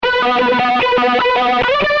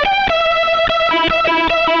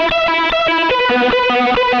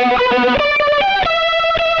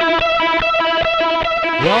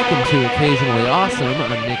to Occasionally Awesome.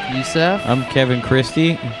 I'm Nick Youssef. I'm Kevin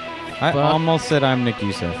Christie. I almost said I'm Nick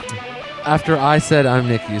Youssef. After I said I'm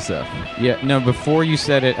Nick Youssef. Yeah, no, before you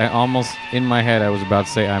said it, I almost, in my head, I was about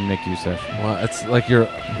to say I'm Nick Youssef. Well, it's like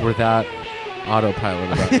we're that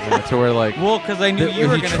autopilot about it. To where like... Well, because I knew you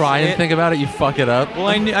were going to say If you try and think about it, you fuck it up. Well,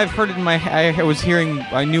 I've heard it in my head.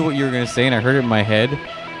 I knew what you were going to say, and I heard it in my head.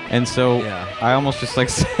 And so I almost just like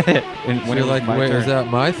said it. And when you're it was like, my wait, turn. is that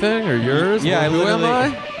my thing or yours? Yeah, Well, who am I?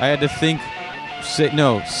 I had to think.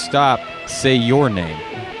 Stop. Say your name.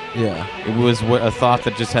 Yeah. It was a thought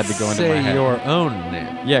that just had to go into my head. Say your own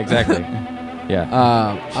name. Yeah, exactly. Yeah.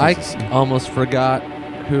 I almost forgot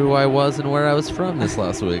who I was and where I was from this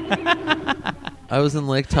last week. I was in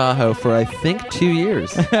Lake Tahoe for, I think, 2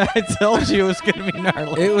 years. I told you it was going to be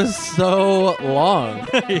gnarly. It was so long.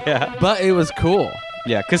 Yeah. But it was cool.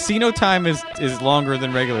 Yeah, casino time is longer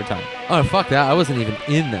than regular time. Oh, fuck that. I wasn't even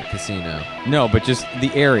in that casino. No, but just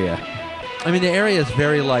the area. I mean, the area is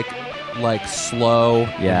very, like slow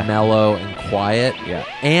and mellow and quiet. Yeah.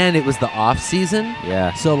 And it was the off season.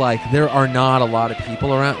 Yeah. So, like, there are not a lot of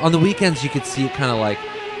people around. On the weekends, you could see it kind of, like,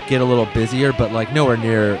 get a little busier, but, like, nowhere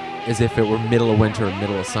near as if it were middle of winter or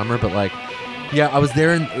middle of summer. But, like, yeah, I was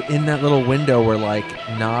there in that little window where, like,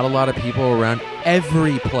 not a lot of people around.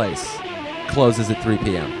 Every place closes at 3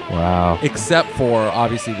 p.m. Wow. Except for,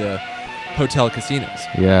 obviously, the hotel casinos.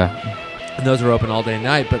 Yeah. And those are open all day and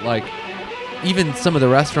night. But, like, even some of the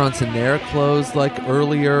restaurants in there closed, like,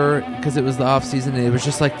 earlier because it was the off-season. And it was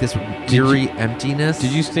just, like, this eerie emptiness.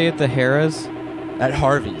 Did you stay at the Harrah's? At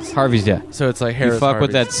Harvey's. Harvey's, yeah. So it's like Harrah's. You fuck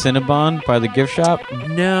with that Cinnabon by the gift shop?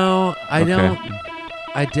 No, I don't.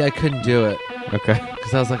 I couldn't do it. Okay.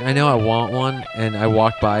 Because I was like, I know I want one, and I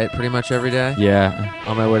walk by it pretty much every day. Yeah.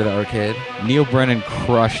 On my way to the arcade. Neil Brennan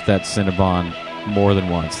crushed that Cinnabon more than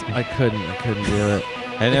once. I couldn't do it.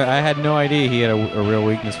 I had no idea he had a real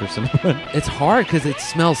weakness for Cinnabon. It's hard because it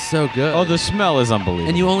smells so good. Oh, the smell is unbelievable.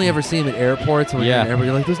 And you only ever see them at airports. And when you're in an airport,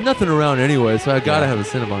 you're like, there's nothing around anyway, so I gotta have a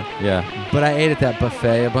Cinnabon. Yeah. But I ate at that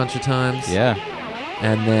buffet a bunch of times. Yeah.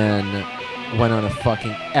 And then went on a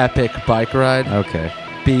fucking epic bike ride. Okay.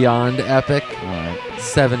 Beyond epic. All right.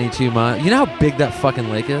 72 miles. You know how big that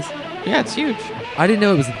fucking lake is? Yeah, it's huge. I didn't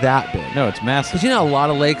know it was that big. No, it's massive. Because you know a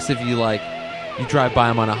lot of lakes, if you you drive by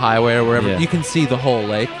them on a highway or wherever, you can see the whole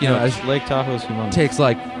lake. You know, as Lake Tahoe's humongous. It takes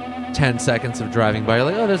like 10 seconds of driving by. You're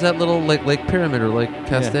like, oh, there's that little Lake Pyramid or Lake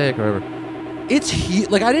Castaic or whatever. It's huge.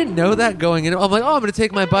 Like, I didn't know that going in. I'm like, oh, I'm going to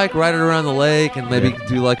take my bike, ride it around the lake, and maybe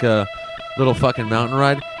do like a little fucking mountain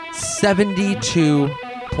ride.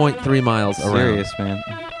 72.3 miles around. Serious, man.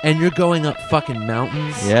 And you're going up fucking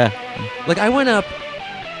mountains. Yeah. Like, I went up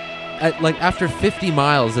after 50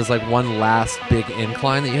 miles, there's like one last big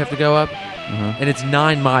incline that you have to go up. And it's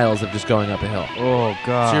 9 miles of just going up a hill. Oh,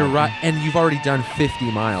 God. So you're right, and you've already done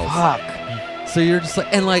 50 miles. Fuck. So you're just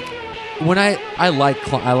like, and like, when I like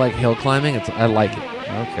hill climbing, I like it.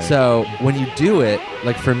 Okay. So when you do it,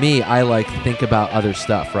 like for me, I like think about other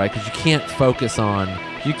stuff, right? Because you can't focus on.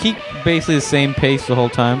 You keep basically the same pace the whole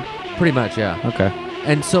time? Pretty much, yeah. Okay.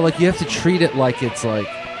 And so like you have to treat it like it's like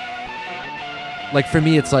for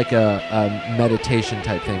me, it's like a meditation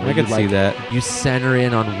type thing. I can see that. You center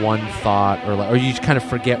in on one thought, or you kind of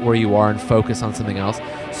forget where you are and focus on something else.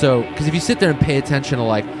 So, because if you sit there and pay attention to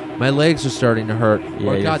like, my legs are starting to hurt,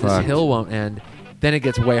 or God, this hill won't end, then it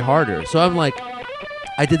gets way harder. So I'm like,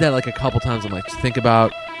 I did that like a couple times. I'm like, just think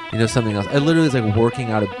about, something else. I literally was like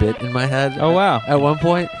working out a bit in my head. Oh, wow. At one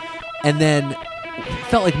point. And then it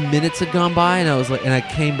felt like minutes had gone by, and I was like, and I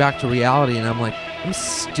came back to reality, and I'm like, I'm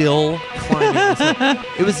still climbing this hill.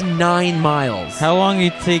 It was 9 miles. How long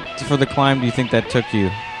did it take for the climb do you think that took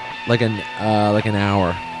you? Like an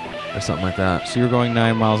hour or something like that. So you were going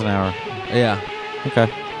 9 miles an hour? Yeah. Okay.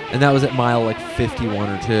 And that was at mile like 51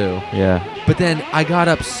 or 2. Yeah. But then I got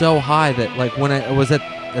up so high that like when I was at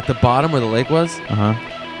the bottom where the lake was,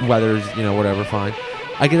 weather's, whatever, fine.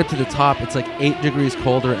 I get up to the top, it's like 8 degrees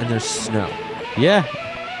colder and there's snow. Yeah.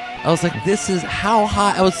 I was like, this is how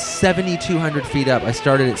high? I was 7,200 feet up. I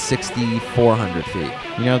started at 6,400 feet.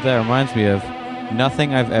 You know what that reminds me of?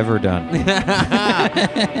 Nothing I've ever done.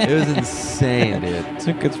 It was insane, dude.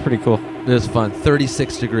 It's pretty cool. It was fun.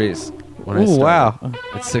 36 degrees when I started. Wow.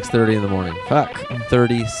 At 6:30 in the morning. Fuck.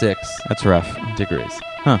 36. That's rough. Degrees.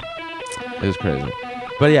 Huh. It was crazy.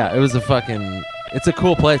 But yeah, it was it's a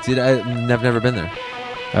cool place, dude. I've never been there.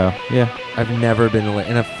 Oh, yeah. I've never been to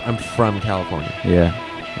and I'm from California. Yeah.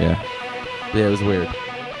 Yeah. Yeah, it was weird.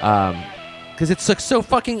 Because it's like so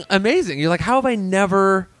fucking amazing. You're like, how have I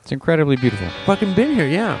never... It's incredibly beautiful. Fucking been here,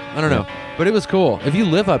 yeah. I don't know. But it was cool. If you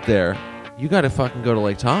live up there, you got to fucking go to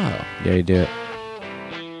Lake Tahoe. Yeah, you do it.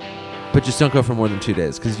 But just don't go for more than 2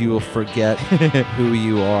 days because you will forget who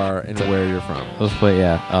you are and where you're from. Those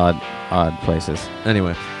odd places.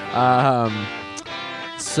 Anyway,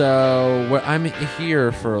 so I'm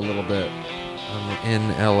here for a little bit. I'm in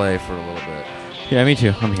LA for a little bit. Yeah, me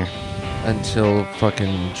too. I'm here. Until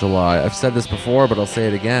fucking July. I've said this before, but I'll say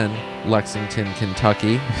it again. Lexington,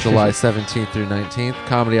 Kentucky, July 17th through 19th.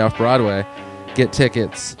 Comedy Off Broadway. Get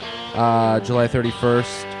tickets. July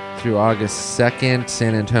 31st through August 2nd,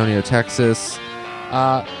 San Antonio, Texas.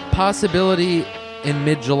 Possibility in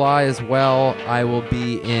mid-July as well. I will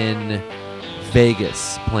be in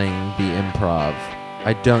Vegas playing the Improv.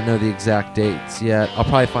 I don't know the exact dates yet. I'll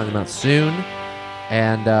probably find them out soon,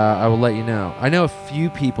 and I will let you know. I know a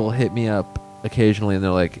few people hit me up occasionally, and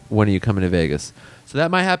they're like, when are you coming to Vegas? So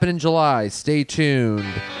that might happen in July. Stay tuned.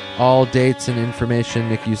 All dates and information,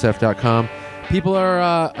 nickyoussef.com. People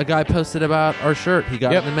are, a guy posted about our shirt. He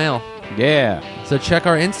got it in the mail. Yeah. So check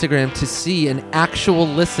our Instagram to see an actual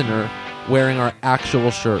listener wearing our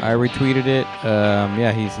actual shirt. I retweeted it.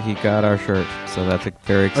 He got our shirt. So that's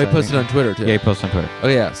very exciting. Oh, he posted on Twitter, too. Yeah, he posted on Twitter. Oh,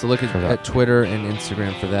 yeah. So look at Twitter and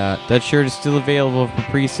Instagram for that. That shirt is still available for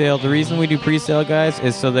pre-sale. The reason we do pre-sale, guys,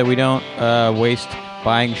 is so that we don't waste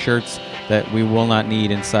buying shirts that we will not need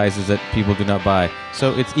in sizes that people do not buy.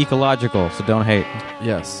 So it's ecological, so don't hate.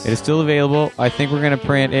 Yes. It is still available. I think we're going to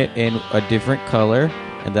print it in a different color,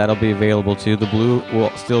 and that'll be available too. The blue will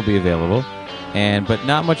still be available, but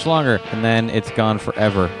not much longer, and then it's gone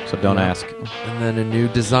forever, so don't ask. And then a new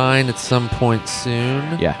design at some point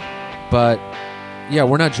soon. Yeah. But, yeah,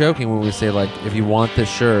 we're not joking when we say, like, if you want this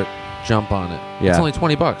shirt, jump on it. Yeah. It's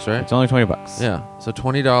only $20, right? It's only $20. Yeah. So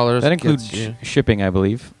 $20. That includes shipping, I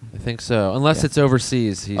believe. I think so. Unless it's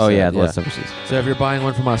overseas. Unless overseas. So if you're buying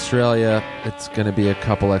one from Australia, it's going to be a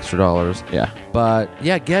couple extra dollars. Yeah. But,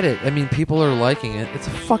 yeah, get it. I mean, people are liking it. It's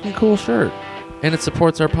a fucking cool shirt. And it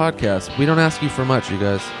supports our podcast. We don't ask you for much, you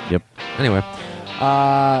guys. Yep. Anyway,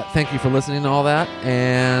 thank you for listening to all that.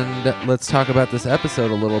 And let's talk about this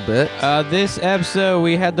episode a little bit. This episode,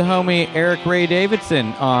 we had the homie Eric Ray Davidson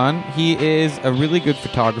on. He is a really good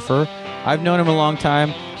photographer. I've known him a long time.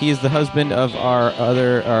 He is the husband of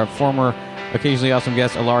our former, occasionally awesome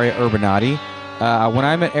guest, Ilaria Urbanati. When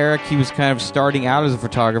I met Eric, he was kind of starting out as a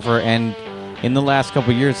photographer, and in the last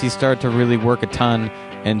couple of years, he started to really work a ton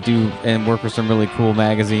and work with some really cool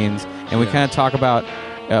magazines. And we kind of talk about,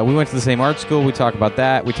 we went to the same art school. We talk about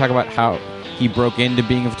that. We talk about how he broke into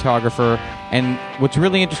being a photographer. And what's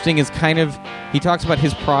really interesting is he talks about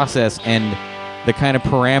his process and the kind of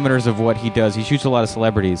parameters of what he does. He shoots a lot of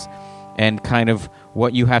celebrities, and kind of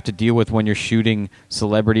what you have to deal with when you're shooting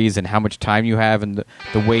celebrities and how much time you have, and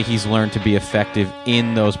the way he's learned to be effective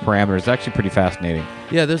in those parameters. It's actually pretty fascinating.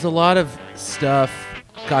 Yeah, there's a lot of stuff.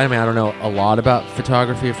 I mean, I don't know a lot about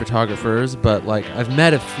photography or photographers, but like I've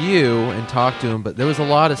met a few and talked to them, but there was a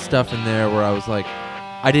lot of stuff in there where I was like,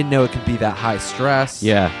 I didn't know it could be that high stress.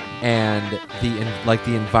 Yeah. And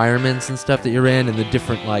the environments and stuff that you're in, and the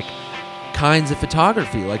different like kinds of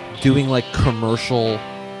photography, like doing like commercial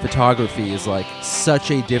photography is like such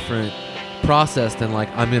a different process than like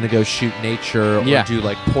I'm gonna go shoot nature or do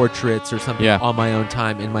like portraits or something on my own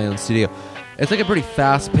time in my own studio. It's like a pretty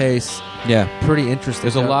fast pace, pretty interesting.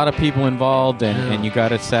 There's a lot of people involved, and you got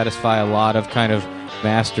to satisfy a lot of kind of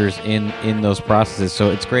masters in those processes. So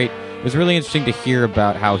it's great. It was really interesting to hear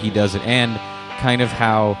about how he does it, and kind of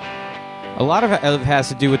how a lot of it has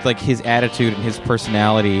to do with like his attitude and his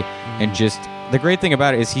personality, and just the great thing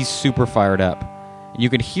about it is he's super fired up. You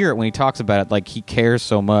can hear it when he talks about it, like he cares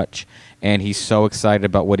so much, and he's so excited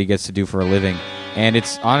about what he gets to do for a living, and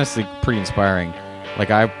it's honestly pretty inspiring. Like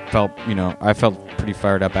I felt pretty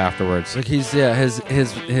fired up afterwards. Like his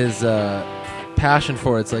passion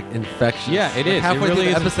for it's like infectious. Yeah, it is. Halfway through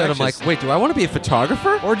the episode, I'm like, wait, do I want to be a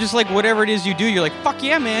photographer? Or just like whatever it is you do, you're like, fuck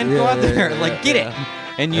yeah, man, go out there, get it.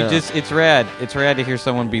 And you just, it's rad. It's rad to hear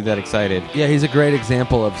someone be that excited. Yeah, he's a great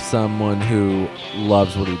example of someone who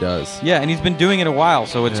loves what he does. Yeah, and he's been doing it a while,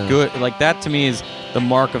 so it's good. Like that to me is the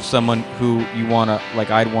mark of someone who you want to,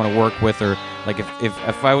 like I'd want to work with, or like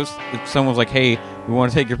if someone was like, hey, we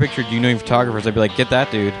want to take your picture, do you know any photographers? I'd be like, get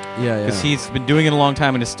that dude. Yeah. Because he's been doing it a long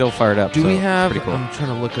time and is still fired up. Do we have, pretty cool. I'm trying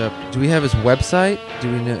to look up, do we have his website?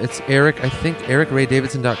 Do we know? It's Eric, I think,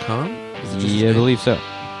 ericraydavidson.com? Yeah, I believe so.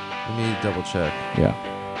 Let me double check. Yeah.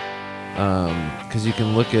 Because you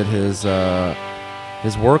can look at his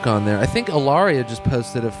work on there. I think Ilaria just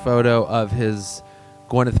posted a photo of his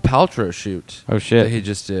Gwyneth Paltrow shoot. Oh, shit. That he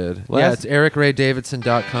just did. Yeah, it's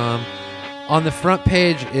ericraydavidson.com. On the front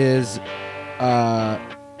page is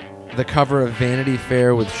the cover of Vanity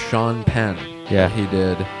Fair with Sean Penn. Yeah. He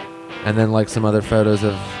did. And then like some other photos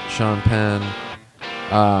of Sean Penn.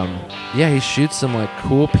 Yeah, he shoots some like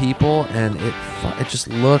cool people, and it just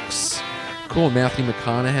looks cool. Matthew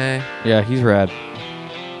McConaughey. Yeah, he's rad.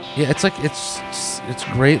 Yeah, it's like it's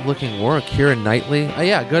great looking work. Keira Knightley.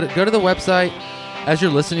 Yeah, go to the website as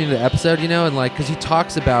you're listening to the episode, and like because he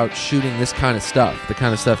talks about shooting this kind of stuff, the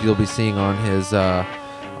kind of stuff you'll be seeing on his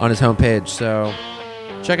homepage. So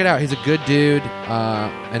check it out. He's a good dude,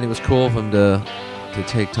 and it was cool of him to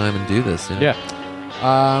take time and do this. Yeah.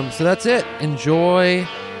 So that's it. Enjoy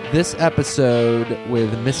this episode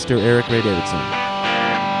with Mr. Eric Ray Davidson.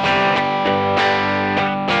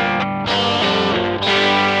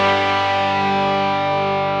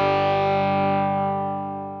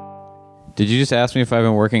 Did you just ask me if I've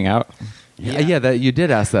been working out? Yeah, that you did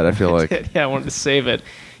ask that. I feel like. Yeah, I wanted to save it.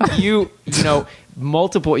 You know,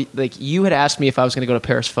 multiple like you had asked me if I was going to go to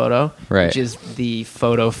Paris Photo, right, which is the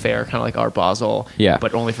photo fair, kind of like Art Basel, yeah,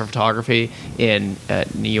 but only for photography in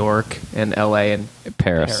New York and LA and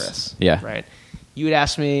Paris. Yeah, right. You had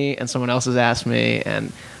asked me, and someone else has asked me,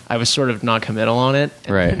 and I was sort of non-committal on it.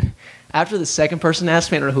 And right. After the second person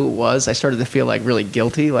asked me, I don't know who it was, I started to feel like really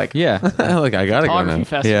guilty. Like, yeah, like I gotta go now.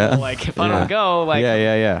 Festival. Yeah. Like if I don't go,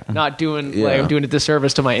 like not doing like I'm doing a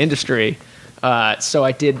disservice to my industry. So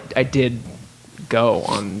I did go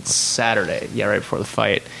on Saturday, right before the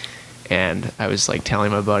fight, and I was like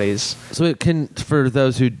telling my buddies. So it can, for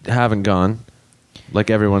those who haven't gone, like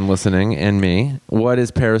everyone listening and me, what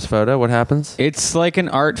is Paris Photo? What happens? It's like an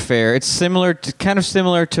art fair. It's kind of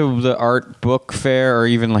similar to the art book fair or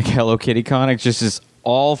even like Hello Kitty Con. It's just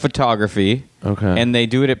all photography. Okay. And they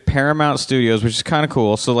do it at Paramount Studios, which is kind of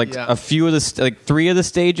cool. So like a few of the three of the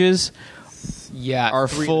stages are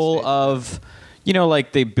full of,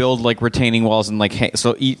 like they build like retaining walls and like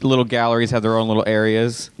so each little galleries have their own little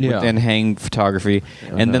areas and hang photography.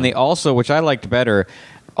 Okay. And then they also, which I liked better,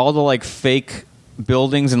 all the like fake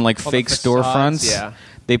buildings and like all fake storefronts,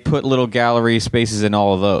 they put little gallery spaces in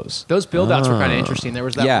all of those. Those build-outs were kind of interesting. There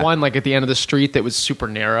was that one like at the end of the street that was super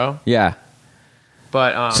narrow. Yeah.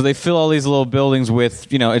 But so they fill all these little buildings with,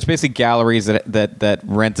 it's basically galleries that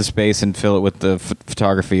rent the space and fill it with the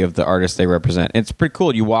photography of the artists they represent. It's pretty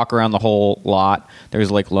cool. You walk around the whole lot.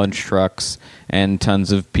 There's like lunch trucks and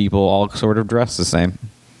tons of people all sort of dressed the same.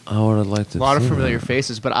 I would have liked to. A lot of familiar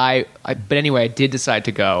faces, but but anyway, I did decide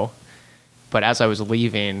to go. But as I was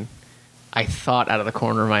leaving, I thought out of the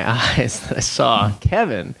corner of my eyes that I saw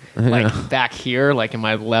Kevin like back here, like in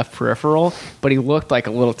my left peripheral, but he looked like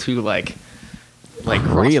a little too like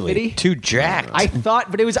really too jacked. I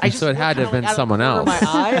thought, but it was. So it had to have been someone else. My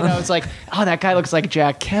eye, and I was like, "Oh, that guy looks like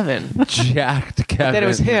Jack Kevin." Jacked Kevin. But then it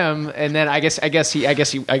was him, and then I guess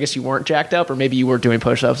you weren't jacked up, or maybe you were doing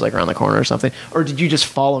push-ups like around the corner or something, or did you just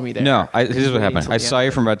follow me there? No, this is what happened. I saw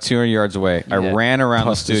you from about 200 yards away. I ran around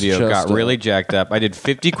the studio, got really jacked up. I did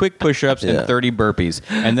 50 quick push-ups and 30 burpees,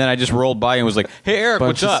 and then I just rolled by and was like, "Hey, Eric,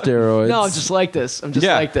 what's up?" Steroids. No, I'm just like this.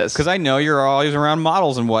 Because I know you're always around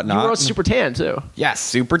models and whatnot. You were super tan too. Yes,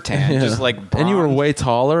 super tan, just like bronzed. And you were way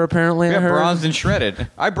taller, apparently. Yeah, bronzed and shredded.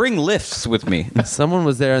 I bring lifts with me. Someone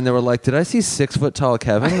was there and they were like, "Did I see 6 foot tall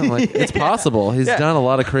Kevin?" I'm like, "It's possible. He's done a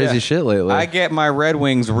lot of crazy shit lately." I get my Red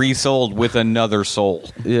Wings resold with another soul.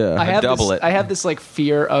 Yeah, I it. I have this like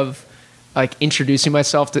fear of like introducing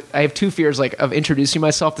myself to. I have two fears like of introducing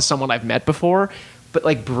myself to someone I've met before, but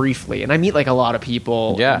like briefly. And I meet like a lot of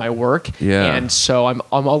people in my work, and so I'm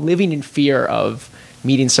all living in fear of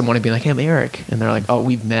meeting someone and being like, "Hey, I'm Eric," and they're like, "Oh,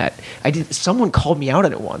 we've met." Someone called me out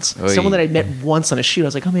on it once. Oy. Someone that I'd met once on a shoot. I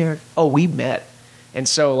was like, "I'm Eric." "Oh, we met." And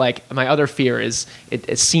so, like, my other fear is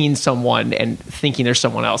seeing someone and thinking there's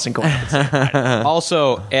someone else and going.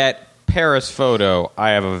 Also, at Paris Photo, I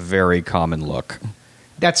have a very common look.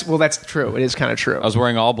 That's true. It is kind of true. I was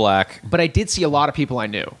wearing all black, but I did see a lot of people I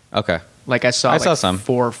knew. Okay, like I saw some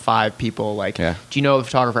 4 or 5 people. Like, do you know the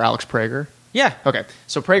photographer Alex Prager? Yeah. Okay,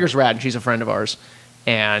 so Prager's rad, and she's a friend of ours.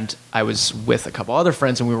 And I was with a couple other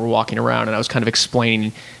friends, and we were walking around, and I was kind of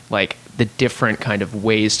explaining like the different kind of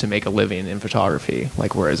ways to make a living in photography.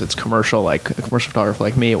 Like, whereas it's commercial, like a commercial photographer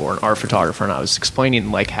like me, or an art photographer, and I was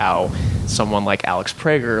explaining like how someone like Alex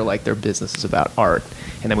Prager, like their business is about art.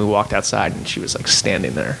 And then we walked outside, and she was like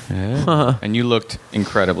standing there, and you looked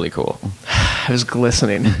incredibly cool. I was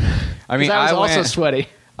glistening. I mean, I was also sweaty.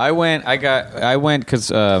 I went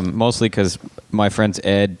because mostly because my friends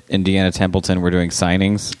Ed and Deanna Templeton were doing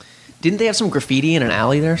signings. Didn't they have some graffiti in an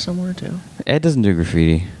alley there somewhere too? Ed doesn't do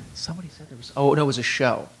graffiti. Somebody said there was. Oh no, it was a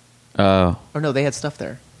show. Oh. Or no, they had stuff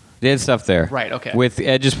there. They had stuff there. Right. Okay. With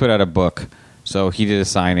Ed just put out a book, so he did a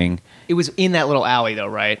signing. It was in that little alley though,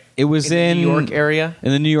 right? It was in the New York area.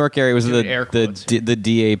 In the New York area, it was the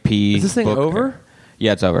DAP. Is this thing book over?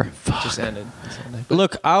 Yeah, it's over. It just ended.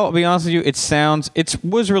 Look, I'll be honest with you. It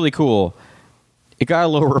was really cool. It got a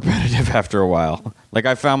little repetitive after a while. Like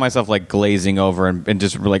I found myself like glazing over and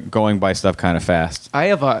just like going by stuff kind of fast.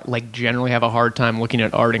 I generally have a hard time looking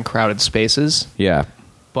at art in crowded spaces. Yeah.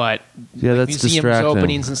 But yeah, that's museums distracting.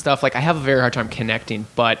 openings and stuff, like I have a very hard time connecting.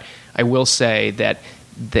 But I will say that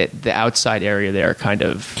the outside area there kind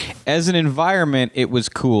of, as an environment, it was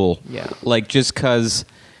cool. Yeah. Like just because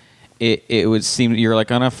it would seem you're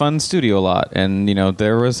like on a fun studio lot, and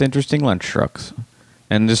there was interesting lunch trucks,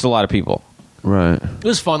 and just a lot of people. Right. It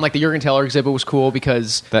was fun. Like the Jürgen Teller exhibit was cool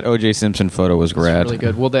because that O.J. Simpson photo was rad. Really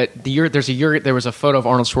good. Well, there was a photo of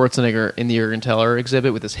Arnold Schwarzenegger in the Jürgen Teller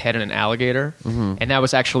exhibit with his head in an alligator, and that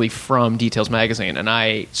was actually from Details magazine. And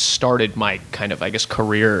I started my kind of, I guess,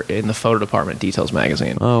 career in the photo department at Details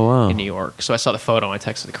magazine. Oh wow. In New York. So I saw the photo and I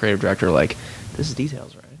texted the creative director like, "This is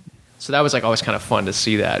Details, right?" So that was like always kind of fun to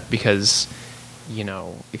see that because,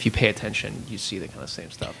 if you pay attention, you see the kind of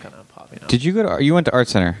same stuff kind of popping up. You went to Art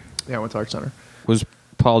Center? Yeah, I went to Art Center. Was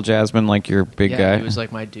Paul Jasmine like your big guy? He was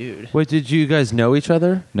like my dude. Wait, did you guys know each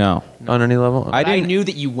other? No. On any level? I knew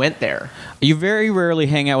that you went there. You very rarely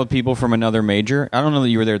hang out with people from another major. I don't know that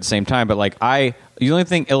you were there at the same time, but like the only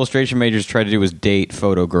thing illustration majors tried to do was date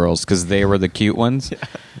photo girls because they were the cute ones. Yeah.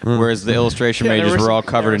 Whereas the illustration majors were all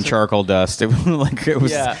covered in charcoal dust. It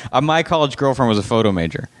was my college girlfriend was a photo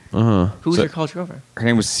major. Uh-huh. Who was your college girlfriend? Her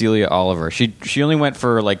name was Celia Oliver. She only went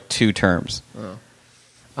for like 2 terms. Oh.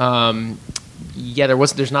 Yeah,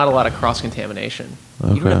 there's not a lot of cross contamination.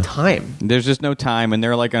 Okay. You don't have time. There's just no time, and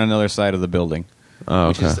they're like on another side of the building. Oh,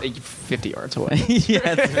 okay. Which is 50 yards away.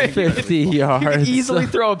 Yeah, 50 yards. You can easily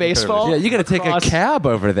throw a baseball. Yeah, you got to take a cab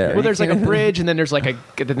over there. Well, there's like a bridge, and then there's like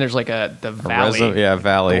the valley,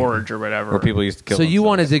 valley gorge or whatever, where people used to kill. So you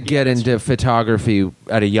wanted to get into photography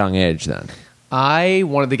at a young age, then? I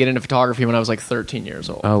wanted to get into photography when I was like 13 years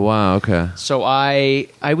old. Oh wow, okay. So I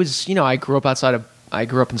was I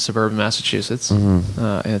grew up in suburban Massachusetts, in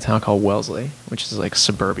a town called Wellesley, which is like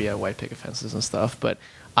suburbia, white picket fences and stuff. But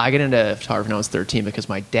I got into photography when I was 13 because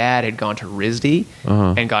my dad had gone to RISD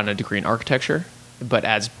and gotten a degree in architecture, but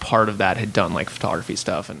as part of that had done like photography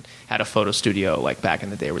stuff and had a photo studio like back in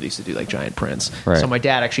the day where they used to do like giant prints. Right. So my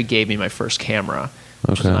dad actually gave me my first camera,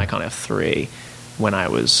 which was an Nikon F3, when I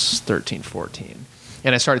was 13, 14.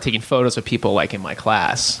 And I started taking photos of people like in my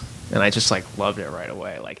class. And I just like loved it right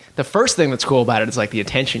away. Like the first thing that's cool about it is like the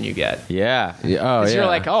attention you get. Yeah. Oh, yeah. You're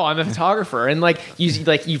like, oh, I'm a photographer, and like you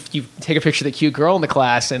take a picture of the cute girl in the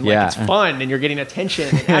class, and like it's fun, and you're getting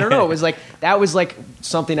attention. And I don't know. It was like that was like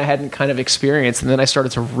something I hadn't kind of experienced, and then I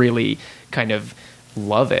started to really kind of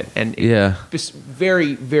love it, and it just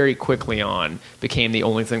very, very quickly on became the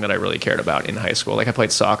only thing that I really cared about in high school. Like I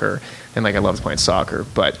played soccer, and like I loved playing soccer,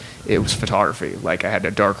 but it was photography. Like I had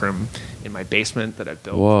a darkroom in my basement that I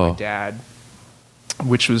built with my dad,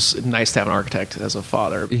 which was nice to have an architect as a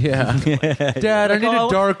father. Yeah. Dad, I need a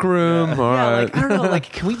dark room. All right. Like, I don't know,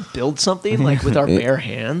 like, can we build something like with our bare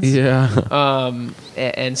hands? Yeah.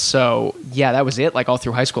 And so, yeah, that was it. Like all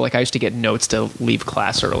through high school, like I used to get notes to leave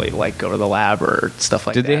class early, like go to the lab or stuff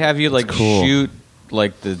like that. Did they have you like shoot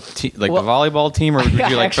like the volleyball team, or did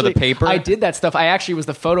you like for the paper? I did that stuff. I actually was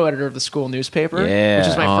the photo editor of the school newspaper, which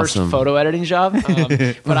was my first photo editing job.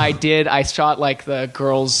 But I shot like the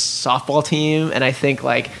girls softball team, and I think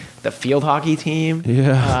like the field hockey team.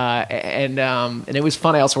 Yeah. And it was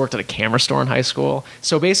fun. I also worked at a camera store in high school.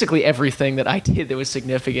 So basically everything that I did that was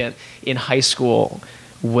significant in high school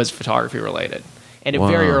was photography related. And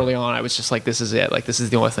very early on, I was just like, this is it. Like, this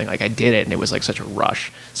is the only thing. Like, I did it, and it was, like, such a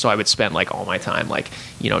rush. So I would spend, like, all my time, like,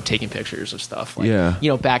 taking pictures of stuff.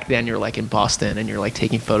 Like, back then, you're, like, in Boston, and you're, like,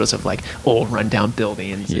 taking photos of, like, old rundown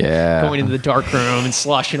buildings. And going into the dark room and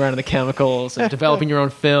sloshing around in the chemicals and developing your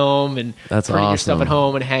own film and printing your stuff at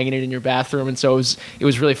home and hanging it in your bathroom. And so it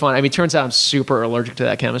was really fun. I mean, it turns out I'm super allergic to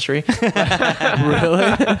that chemistry. Really?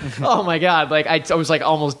 Oh, my God. Like, I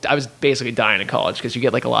was basically dying in college because you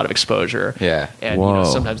get, like, a lot of exposure. Yeah. And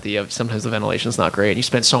sometimes the ventilation's not great. And you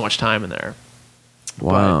spend so much time in there.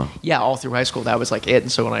 Wow. But, yeah, all through high school, that was like it.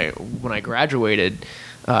 And so when I graduated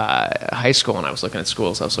high school and I was looking at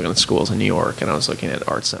schools in New York, and I was looking at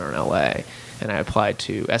Art Center in LA, and I applied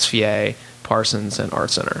to SVA, Parsons, and Art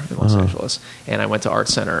Center in Los Angeles. And I went to Art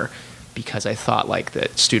Center because I thought like the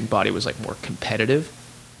student body was like more competitive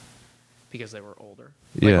because they were older.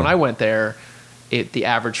 Like when I went there, the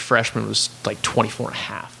average freshman was like 24 and a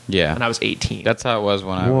half. Yeah. And I was 18. That's how it was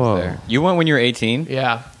when I was there. You went when you were 18?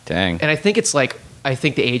 Yeah. Dang. And I think it's like,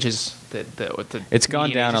 the ages, it's gone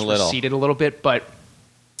down a little. Receded a little bit, but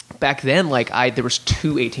back then, like there was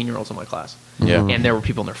 2 18-year-olds in my class. Yeah. and there were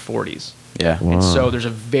people in their 40s. Yeah. And so there's a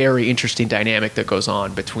very interesting dynamic that goes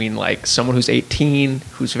on between like someone who's 18,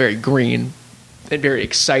 who's very green and very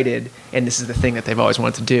excited, and this is the thing that they've always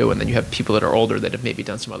wanted to do, and then you have people that are older that have maybe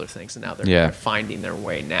done some other things, and now they're finding their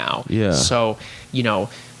way now. Yeah. So,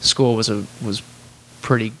 school was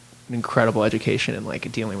pretty incredible education in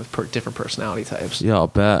like dealing with different personality types. Yeah, I'll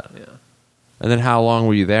bet. Yeah. And then how long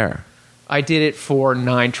were you there? I did it for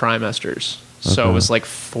 9 trimesters. So it was like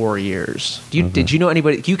 4 years. Did you know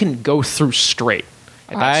anybody? You can go through straight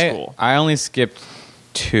at that school. I only skipped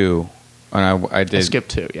 2. And I did. I skipped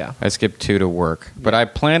 2, yeah. I skipped 2 to work. But I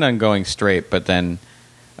planned on going straight, but then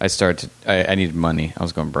I needed money. I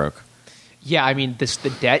was going broke. Yeah, I mean,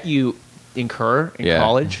 the debt you incur in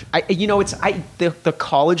college. The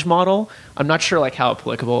college model, I'm not sure like how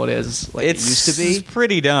applicable it is like it used to be. It's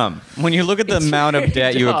pretty dumb. When you look at the amount of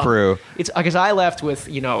debt you accrue. It's because I left with,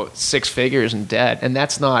 6 figures in debt, and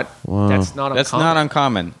that's not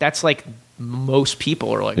uncommon. That's like most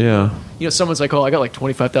people are like, yeah. Someone's like, oh, I got like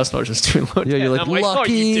 $25,000 in student loan. Yeah, you're like,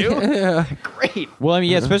 lucky. Oh, you do? Yeah. Great. Well, I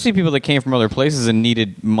mean, especially people that came from other places and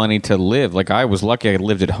needed money to live. Like I was lucky I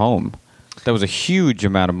lived at home. That was a huge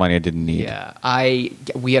amount of money I didn't need. Yeah, I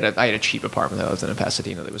had a cheap apartment that I was in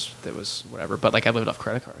Pasadena that was whatever, but like I lived off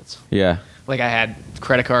credit cards. Yeah. Like I had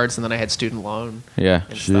credit cards and then I had student loan. Yeah.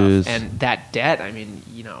 And stuff. And that debt, I mean,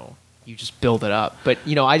 you just build it up. But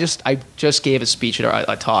I just gave a speech at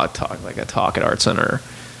a talk at Art Center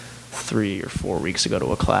 3 or 4 weeks ago to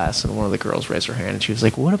a class, and one of the girls raised her hand and she was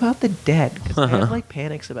like, "What about the debt?" Because I have like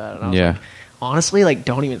panics about it. And I was like, honestly, like,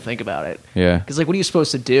 don't even think about it. Yeah. Because like, what are you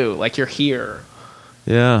supposed to do? Like, you're here.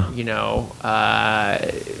 Yeah.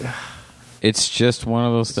 It's just one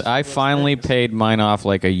of those. I finally paid mine off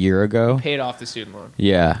like a year ago. Paid off the student loan.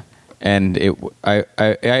 Yeah. And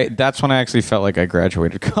that's when I actually felt like I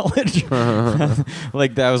graduated college.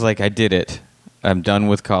 Like that was like, I did it. I'm done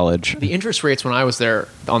with college. The interest rates when I was there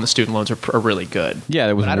on the student loans are really good. Yeah,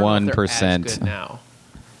 it was 1%. Now,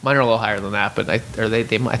 mine are a little higher than that, but I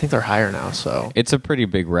think they're higher now. So it's a pretty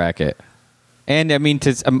big racket. And I mean,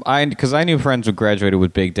 because I knew friends who graduated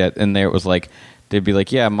with big debt, and there it was like they'd be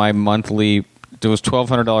like, "Yeah, my monthly it was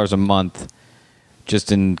 $1,200 a month."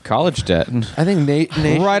 Just in college debt. I think Nate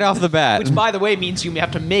right off the bat. Which, by the way, means you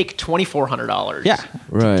have to make $2,400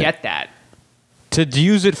 to get that. To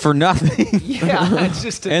use it for nothing. Yeah, it's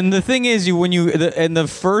just. And the thing is, the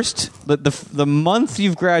month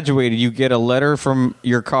you've graduated, you get a letter from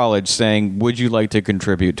your college saying, "Would you like to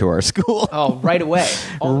contribute to our school?" Oh, right away.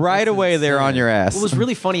 Right away, they're on your ass. What was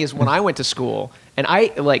really funny is when I went to school, and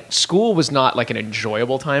school was not like an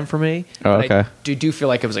enjoyable time for me. Oh, okay. I do feel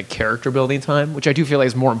like it was a character building time, which I do feel like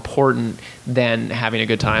is more important than having a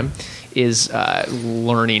good time. Is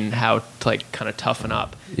learning how to like kind of toughen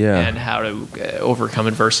up and how to overcome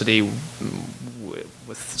adversity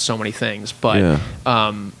with so many things. But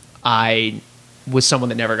I was someone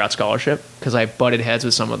that never got scholarship because I butted heads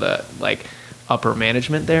with some of the like upper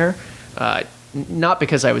management there. Not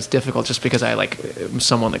because I was difficult, just because I am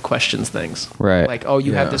someone that questions things. Right. Like, oh,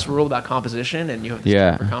 you have this rule about composition and you have this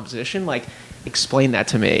rule for composition. Like, explain that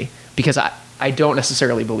to me because I don't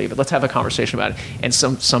necessarily believe it. Let's have a conversation about it. And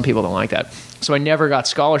some people don't like that. So I never got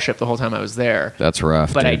scholarship the whole time I was there. That's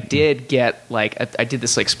rough. But dude. I did get I did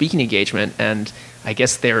this speaking engagement, and I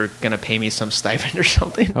guess they were gonna pay me some stipend or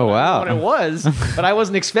something. Oh wow! I don't know what it was, but I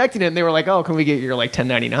wasn't expecting it. And they were like, "Oh, can we get your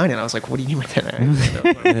 1099?" And I was like, "What do you mean by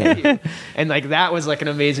 1099?" And that was an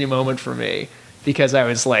amazing moment for me because I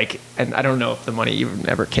was and I don't know if the money even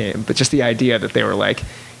ever came, but just the idea that they were like,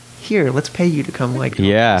 "Here, let's pay you to come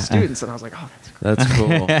students," and I was like, "Oh, that's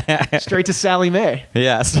cool." Straight to Sally Mae.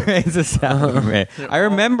 Yeah, straight to Sally Mae. I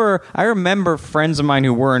remember friends of mine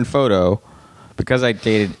who were in photo. Because I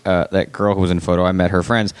dated that girl who was in photo, I met her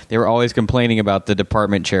friends. They were always complaining about the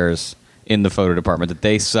department chairs in the photo department, that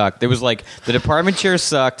they sucked. It was like the department chairs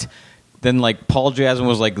sucked. Then Paul Jasmine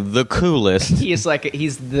was the coolest. He's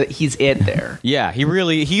he's it there. Yeah,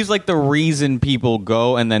 he's the reason people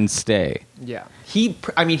go and then stay. Yeah, he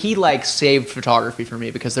saved photography for me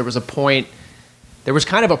because there was kind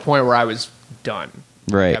of a point where I was done.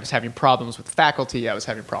 Right, I was having problems with faculty. I was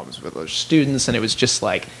having problems with other students, and it was just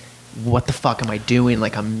what the fuck am I doing?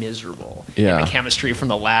 I'm miserable. Yeah. And the chemistry from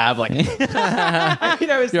the lab, you're on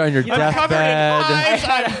your deathbed.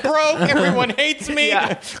 I'm broke. Everyone hates me.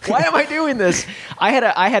 Yeah. Why am I doing this? I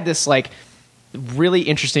had this really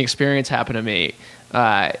interesting experience happen to me,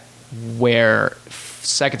 where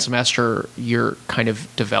second semester you're kind of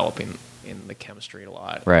developing in the chemistry a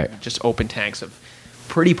lot. Right. Just open tanks of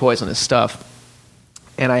pretty poisonous stuff,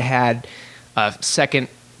 and I had a second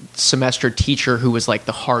semester teacher who was the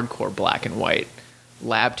hardcore black and white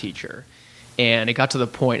lab teacher, And it got to the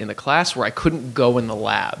point in the class where I couldn't go in the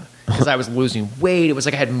lab because I was losing weight. It was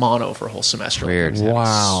like I had mono for a whole semester. Weird.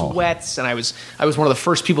 Wow. Sweats, and I was one of the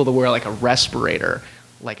first people to wear like a respirator,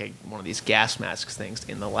 like one of these gas masks things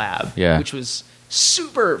in the lab. Yeah. Which was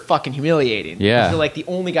super fucking humiliating. Yeah. You're like the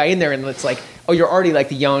only guy in there, and it's like, oh, you're already like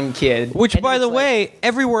the young kid. Which, And by it's the like- way,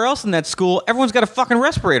 everywhere else in that school, everyone's got a fucking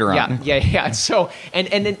respirator on. Yeah. So, and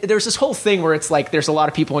then there's this whole thing where it's like there's a lot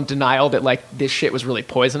of people in denial that like this shit was really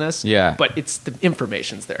poisonous. Yeah. But it's the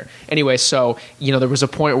information's there. Anyway, so, there was a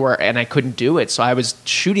point where, and I couldn't do it. So I was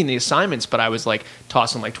shooting the assignments, but I was like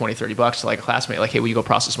tossing like $20-$30 to like a classmate, like, hey, will you go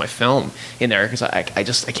process my film in there? Because I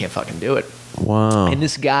can't fucking do it. Wow. And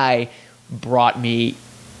this guy brought me,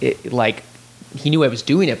 he knew I was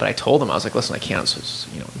doing it, but I told him, I was like, listen, I can't.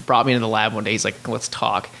 So, brought me into the lab one day. He's like, let's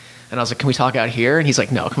talk. And I was like, can we talk out here? And he's like,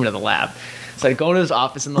 no, come into the lab. So I go into his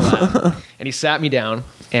office in the lab, and he sat me down,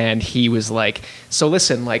 and he was like, so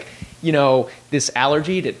listen, like, this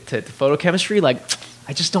allergy to photochemistry, like,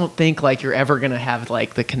 I just don't think like you're ever going to have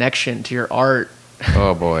like the connection to your art.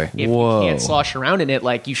 Oh, boy. If Whoa. you can't slosh around in it,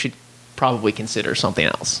 like, you should probably consider something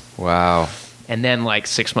else. Wow. And then, like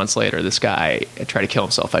 6 months later, this guy tried to kill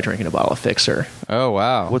himself by drinking a bottle of Fixer. Oh,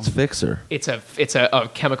 wow. What's Fixer? It's a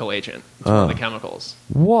chemical agent. It's one of the chemicals.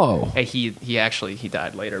 Whoa. And he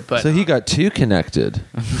died later. But So he got too connected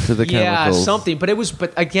to the yeah, chemicals. something.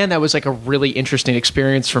 But again, that was like a really interesting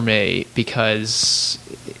experience for me because,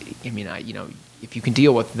 if you can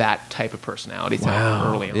deal with that type of personality type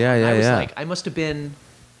Wow. early on, Yeah, I was yeah. like, I must have been.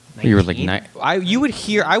 19? You were like, you would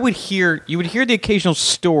hear the occasional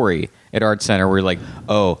story at Art Center where you're like,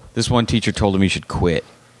 oh, this one teacher told him he should quit.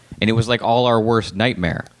 And it was like all our worst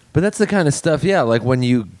nightmare. But that's the kind of stuff, yeah, like when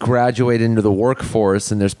you graduate into the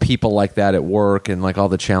workforce and there's people like that at work and like all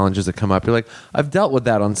the challenges that come up, you're like, I've dealt with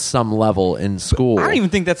that on some level in school. I don't even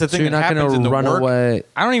think that's a So thing you're that not happens gonna in the run work. away.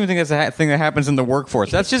 I don't even think that's a thing that happens in the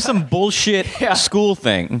workforce. That's just some bullshit Yeah. school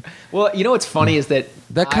thing. Well, what's funny is that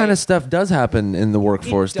That kind of stuff does happen in the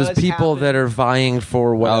workforce. There's does people happen. that are vying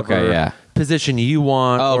for whatever Okay, yeah. position you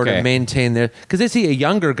want or Okay. to maintain their... Because they see a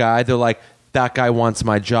younger guy, they're like, that guy wants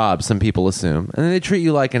my job, some people assume. And then they treat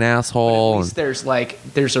you like an asshole. At least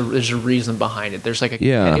there's a reason behind it. There's like a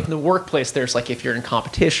Yeah. and if in the workplace there's like if you're in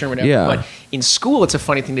competition or whatever. Yeah. But in school it's a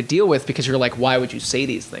funny thing to deal with because you're like, why would you say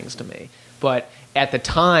these things to me? But at the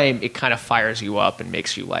time it kind of fires you up and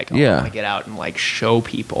makes you like, oh, Yeah. I want to get out and like show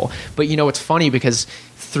people. But it's funny because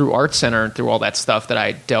through Art Center and through all that stuff that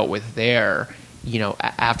I dealt with there,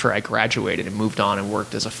 after I graduated and moved on and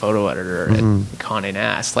worked as a photo editor at Condé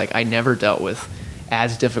Nast, like I never dealt with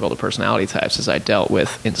as difficult a personality types as I dealt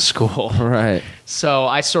with in school. Right. So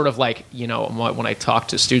I sort of like, when I talk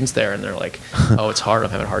to students there and they're like, oh, it's hard, I'm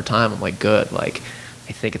having a hard time. I'm like, good. Like,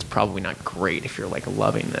 I think it's probably not great if you're like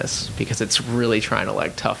loving this because it's really trying to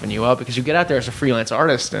like toughen you up because you get out there as a freelance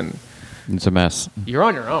artist and It's a mess. you're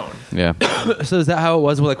on your own. Yeah. So is that how it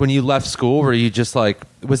was? Like when you left school, were you just like,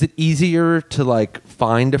 was it easier to like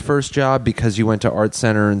find a first job because you went to Art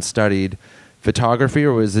Center and studied photography,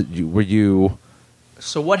 or were you?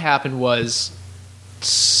 So what happened was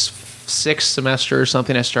sixth semester or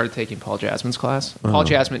something, I started taking Paul Jasmine's class. Paul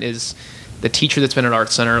Jasmine is the teacher that's been at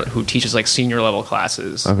Art Center who teaches like senior level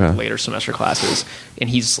classes, Okay. later semester classes, and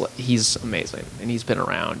he's amazing. And he's been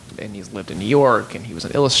around, and he's lived in New York, and he was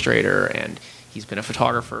an illustrator, and he's been a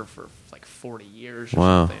photographer for like 40 years or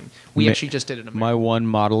Wow. something. We actually just did an My one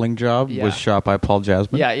modeling job Yeah. was shot by Paul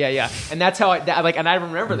Jasmine. yeah, and that's how and I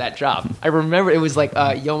remember that job. I remember it was like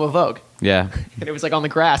Yoma Vogue. Yeah. And it was like on the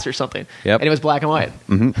grass or something. Yep. And it was black and white.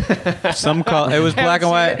 Some color. It was black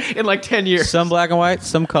and I haven't white. seen it in like 10 years. Some black and white,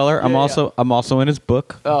 some color. I'm Yeah, also in his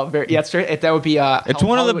book. Oh, yeah, it's true. That would be. It's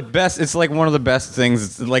one of the best. It's like one of the best things.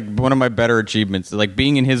 It's like one of my better achievements. Like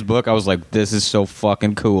being in his book, I was like, "This is so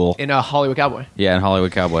fucking cool." in a Hollywood Cowboy. Yeah, in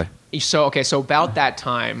Hollywood Cowboy. So about that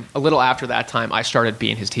time, a little after that time, I started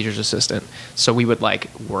being his teacher's assistant. So we would like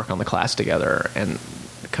work on the class together and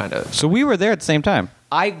kind of. So we were there at the same time.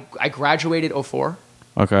 I graduated 04,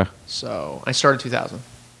 Okay. so I started 2000.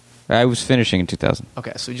 I was finishing in 2000.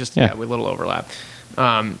 Okay, so just Yeah. with a little overlap.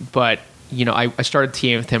 But I started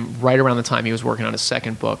teaming with him right around the time he was working on his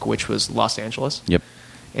second book, which was Los Angeles. Yep.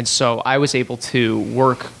 And so I was able to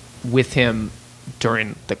work with him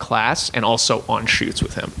during the class and also on shoots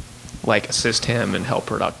with him, like assist him and help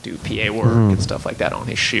do PA work and stuff like that on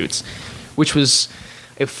his shoots, which was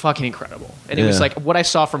fucking incredible. And it was Yeah. like what I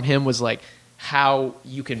saw from him was like how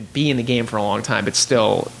you can be in the game for a long time, but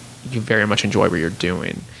still you very much enjoy what you're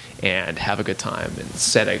doing and have a good time and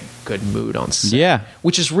set a good mood on set. Yeah.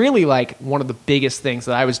 Which is really like one of the biggest things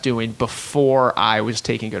that I was doing before I was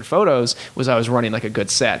taking good photos was I was running like a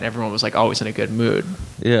good set and everyone was like always in a good mood.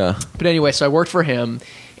 Yeah. But anyway, so I worked for him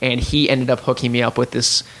and he ended up hooking me up with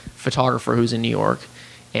this photographer who's in New York.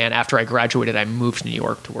 And after I graduated, I moved to New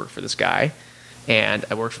York to work for this guy. And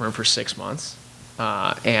I worked for him for 6 months.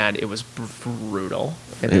 And it was brutal.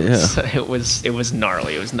 And it was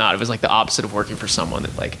gnarly. It was like the opposite of working for someone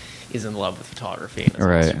that like is in love with photography and is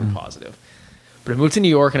Right. super positive. But I moved to New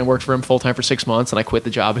York and I worked for him full time for 6 months and I quit the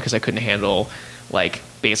job because I couldn't handle like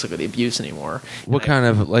basically the abuse anymore. What kind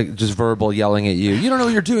of like just verbal yelling at you? You don't know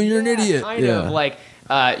what you're doing. You're an idiot. Kind of like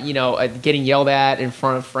getting yelled at in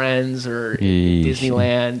front of friends or in Yeesh.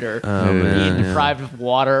 Disneyland or man. being deprived of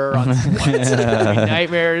water on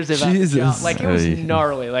nightmares about Jesus. the job. Like it was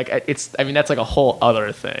gnarly. Like that's like a whole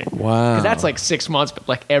other thing. Wow. Because that's like 6 months, but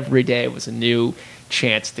like every day was a new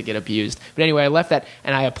chance to get abused. But anyway, I left that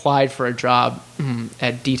and I applied for a job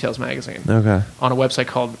at Details Magazine. Okay. On a website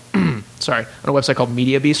called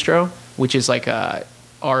Media Bistro, which is like a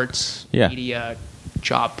arts media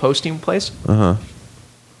job posting place. Uh huh.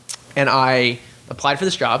 And I applied for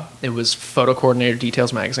this job. It was photo coordinator,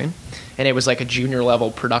 Details Magazine, and it was like a junior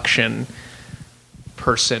level production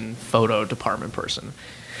person, photo department person.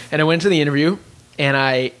 And I went to the interview, and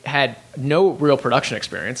I had no real production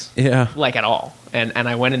experience, like at all. And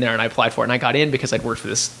I went in there and I applied for it, and I got in because I'd worked for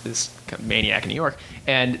this kind of maniac in New York,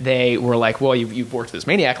 and they were like, "Well, you've worked for this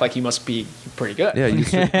maniac, like you must be pretty good." Yeah,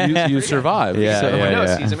 you survived. Yeah, So everyone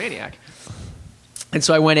knows he's a maniac. And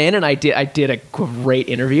so I went in and I did a great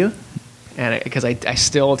interview, and because I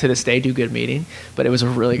still to this day do good meeting, but it was a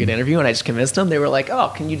really good interview, and I just convinced them. They were like,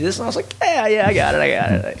 "Oh, can you do this?" And I was like, "Yeah, I got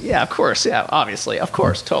it. Yeah, of course, yeah, obviously, of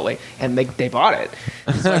course, totally." And they bought it.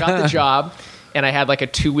 And so I got the job, and I had like a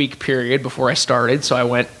 2-week period before I started. So I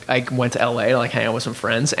went to LA to like hang out with some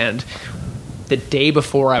friends, and the day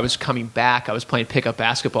before I was coming back, I was playing pickup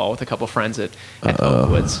basketball with a couple friends at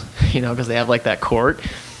Oakwoods, because they have like that court.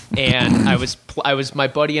 And I was my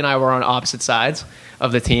buddy and I were on opposite sides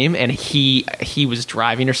of the team, and he was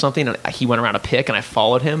driving or something, and he went around a pick, and I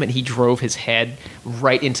followed him, and he drove his head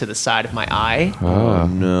right into the side of my eye. Oh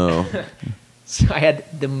no. So I had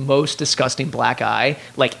the most disgusting black eye,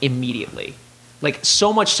 like immediately. Like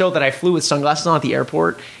so much so that I flew with sunglasses on at the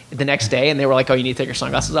airport the next day, and they were like, "Oh, you need to take your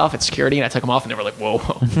sunglasses off at security." And I took them off, and they were like, "Whoa!"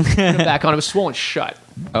 Put them back on. It was swollen shut.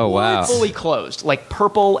 Oh wow. Fully closed, like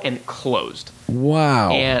purple and closed.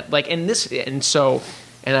 Wow. And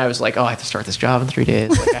I was like, "Oh, I have to start this job in 3 days."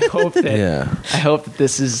 Like I hope that I hope that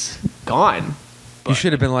this is gone. You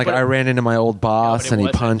should have been like, I ran into my old boss and he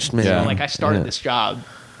punched me. So, I started this job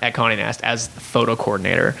at Condé Nast as the photo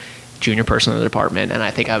coordinator, junior person in the department, and I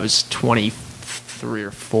think I was 23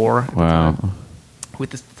 or 4 at the time,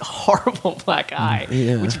 with this horrible black eye,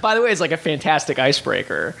 which, by the way, is like a fantastic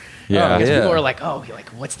icebreaker. Yeah. Because people are like, "Oh, you're like,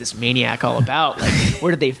 what's this maniac all about? Like,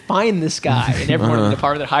 where did they find this guy?" And everyone in the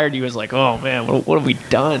department that hired you was like, "Oh man, what have we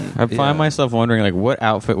done?" I find myself wondering, like, what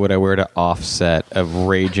outfit would I wear to offset a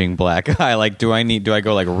raging black eye? Like, do I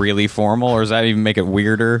go like really formal, or does that even make it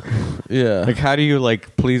weirder? Yeah. Like, how do you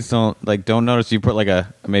please don't notice you put like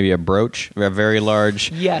maybe a brooch, a very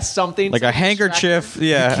large, something like a handkerchief.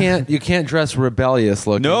 Yeah. You can't dress rebellious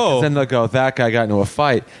looking. No. 'Cause then they'll go, that guy got into a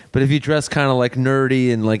fight. But if you dress kind of like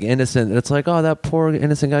nerdy and like innocent, it's like, oh, that poor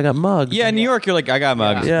innocent guy got mugged. Yeah, in New York, you're like, I got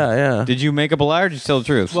mugged. Yeah. Did you make up a lie or did you tell the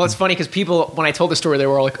truth? Well, it's funny because people, when I told the story, they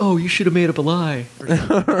were all like, "Oh, you should have made up a lie."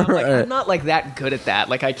 I'm not like that good at that.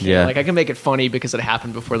 Like I can't. Like I can make it funny because it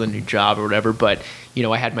happened before the new job or whatever. But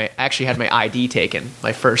I actually had my ID taken,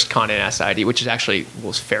 my first Condé Nast ID, which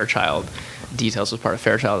was Fairchild. Details was part of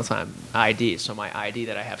Fairchild at the time. ID. So my ID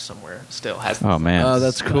that I have somewhere still has. Oh man. Oh,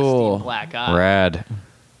 that's cool. Black eye. Rad.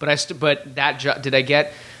 But that job, did I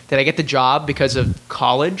get the job because of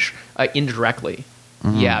college? Indirectly.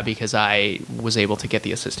 Mm-hmm. Yeah, because I was able to get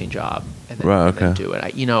the assisting job and then do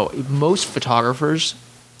it. Most photographers,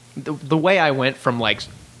 the way I went from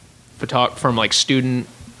student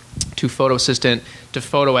to photo assistant to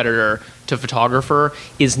photo editor to photographer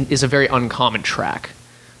is a very uncommon track.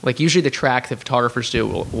 Like usually the track that photographers do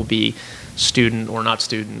will be student or not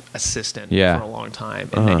student, assistant for a long time,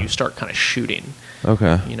 and then you start kind of shooting.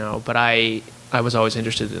 Okay. But I was always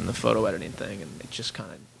interested in the photo editing thing, and it just kind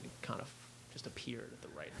of just appeared at the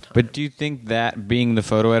right time. But do you think that being the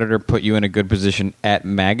photo editor put you in a good position at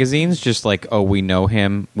magazines? Just like, oh, we know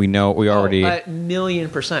him, we already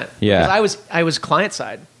 1,000,000%. Yeah. Because I was client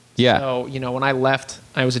side. Yeah. So when I left,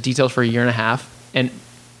 I was at Details for a year and a half, and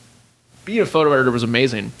being a photo editor was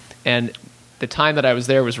amazing. And the time that I was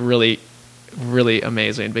there was really really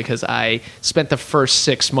amazing because I spent the first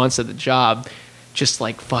 6 months of the job just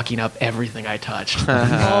like fucking up everything I touched. Oh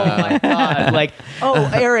my God. Like,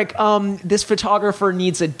 oh, Eric, this photographer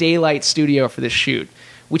needs a daylight studio for this shoot,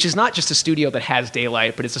 which is not just a studio that has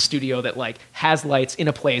daylight, but it's a studio that like has lights in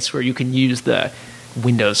a place where you can use the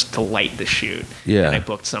windows to light the shoot. Yeah. And I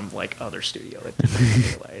booked some like other studio that didn't have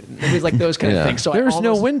daylight. And it was like those kind of things. So There's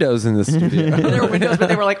no windows in the studio. there were windows, but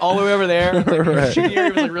they were like all the way over there. Like, right.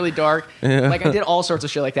 It was like really dark. Yeah. Like I did all sorts of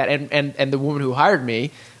shit like that. And the woman who hired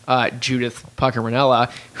me, Judith Pucker-Ranella,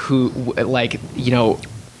 who like, you know,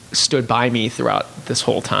 stood by me throughout this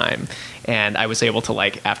whole time. And I was able to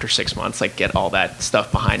like, after 6 months, like get all that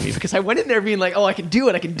stuff behind me because I went in there being like, oh, I can do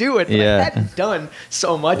it. But I hadn't done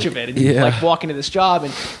so much of it. And you like walk into this job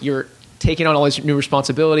and you're taking on all these new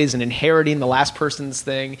responsibilities and inheriting the last person's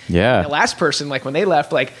thing. Yeah. And the last person, like when they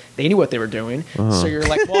left, like they knew what they were doing. So you're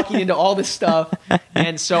like walking into all this stuff.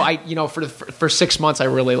 And so I, you know, for 6 months, I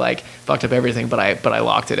really like fucked up everything, but I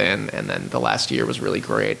locked it in. And then the last year was really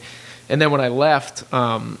great. And then when I left,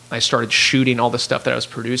 I started shooting all the stuff that I was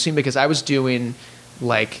producing because I was doing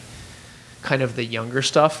like kind of the younger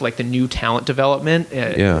stuff, like the new talent development,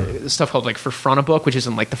 stuff called like for Frontabook, which is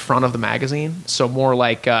in like the front of the magazine. So more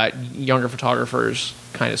like younger photographers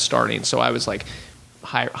kind of starting. So I was like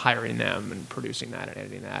hiring them and producing that and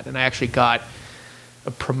editing that. And I actually got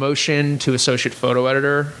a promotion to associate photo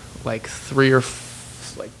editor like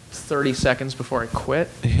 30 seconds before I quit.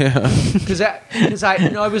 Yeah. Because I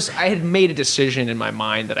had made a decision in my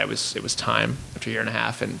mind that it was time after a year and a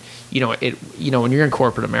half. And when you're in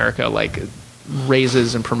corporate America, like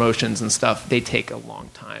raises and promotions and stuff, they take a long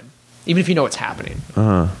time, even if you know it's happening.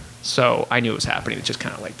 So I knew it was happening. It just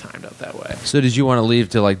kind of like timed out that way. So did you want to leave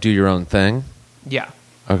to like do your own thing? Yeah.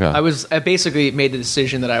 Okay. I basically made the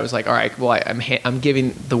decision that I was like, all right, well, I'm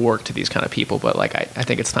giving the work to these kind of people, but like I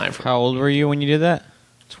think it's time for. How old were you when you did that?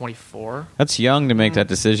 24. That's young to make that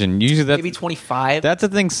decision. Usually that's maybe 25. That's a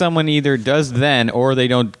thing someone either does then or they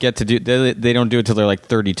don't get to do. They don't do it till they're like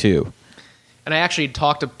 32. And I actually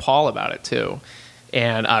talked to Paul about it too,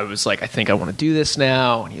 and I was like, I think I want to do this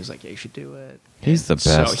now, and he was like, yeah, you should do it. He's the best.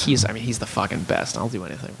 So he's the fucking best. I'll do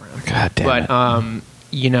anything for him. God damn it. But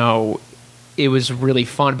it was really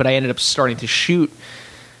fun. But I ended up starting to shoot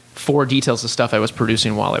 4 details of stuff I was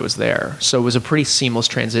producing while I was there. So it was a pretty seamless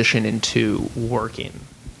transition into working.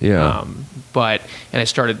 Yeah. And I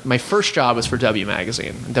started, my first job was for W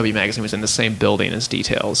Magazine. W Magazine was in the same building as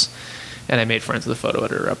Details. And I made friends with the photo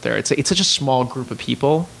editor up there. It's such a small group of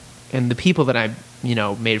people. And the people that I,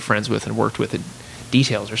 made friends with and worked with at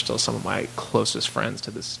Details are still some of my closest friends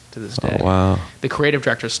to this day. Oh, wow. The creative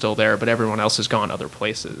director is still there, but everyone else has gone other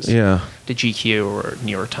places. Yeah. To GQ or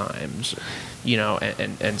New York Times,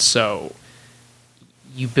 and so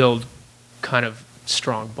you build kind of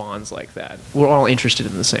strong bonds like that. We're all interested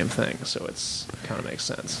in the same thing, so it's kind of makes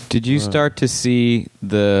sense. Did you start to see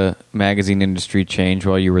the magazine industry change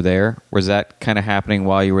while you were there? Was that kind of happening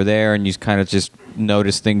while you were there, and you kind of just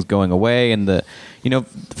noticed things going away and the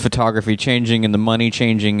photography changing and the money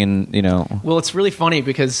changing and Well, it's really funny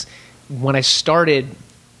because when I started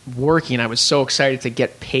working, I was so excited to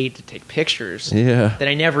get paid to take pictures that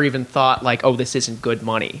I never even thought like, oh, this isn't good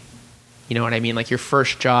money. You know what I mean? Like your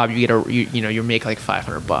first job, you get you make like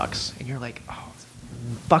 $500, and you're like, oh, it's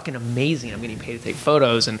fucking amazing. I'm getting paid to take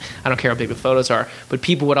photos, and I don't care how big the photos are. But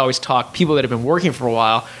people would always talk. People that have been working for a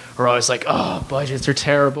while are always like, oh, budgets are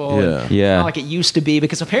terrible. Yeah. Yeah. Not like it used to be,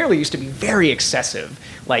 because apparently it used to be very excessive,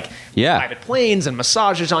 like private planes and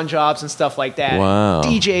massages on jobs and stuff like that. Wow.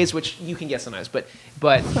 DJs, which you can get sometimes, but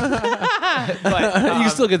you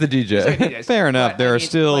still get the DJ. Fair enough. There are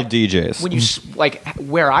still DJs. When you like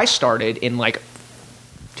where I started in like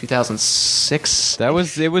 2006,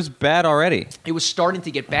 it was bad already. It was starting to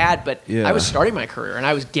get bad, but I was starting my career and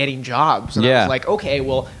I was getting jobs. And I was like, okay,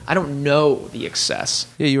 well, I don't know the excess.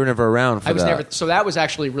 Yeah, you were never around for I was never. So that was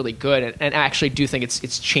actually really good, and I actually do think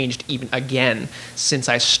it's changed even again since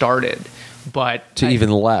I started. But to even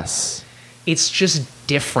less. It's just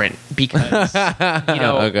different because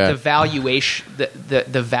the valuation,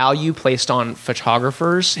 the value placed on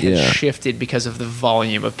photographers has shifted because of the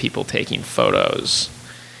volume of people taking photos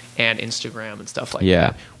and Instagram and stuff like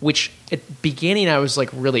that. Which at the beginning I was like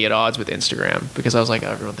really at odds with Instagram because I was like,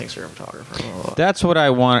 everyone thinks they're a photographer. Blah, blah, blah. That's what I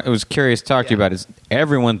was curious to talk to you about. Is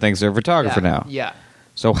everyone thinks they're a photographer now? Yeah.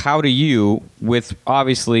 So how do you, with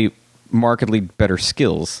obviously markedly better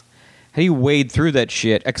skills, how do you wade through that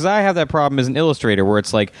shit? Because I have that problem as an illustrator where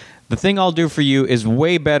it's like the thing I'll do for you is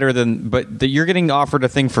way better than, but you're getting offered a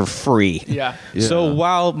thing for free. Yeah. So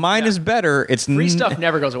while mine is better, it's free stuff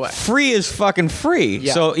never goes away. Free is fucking free.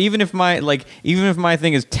 Yeah. So even if my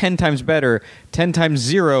thing is 10 times better, 10 times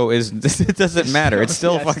 0 is it doesn't matter. It's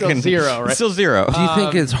still fucking still 0, right? It's still 0. Do you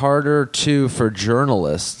think it's harder for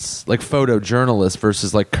journalists, like photojournalists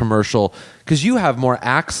versus like commercial, because you have more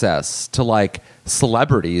access to like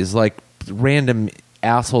celebrities, like random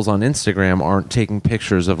assholes on Instagram aren't taking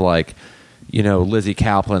pictures of like, Lizzie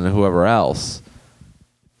Kaplan and whoever else.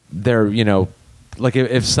 They're, like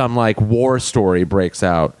if some like war story breaks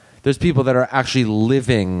out, there's people that are actually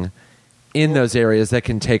living in those areas that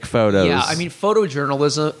can take photos. Yeah, I mean,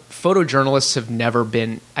 photojournalists have never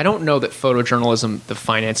been. I don't know that photojournalism, the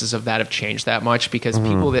finances of that have changed that much, because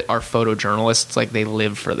people that are photojournalists, like they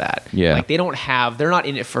live for that. Yeah, like they're not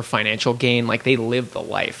in it for financial gain. Like they live the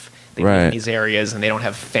life. They live in these areas and they don't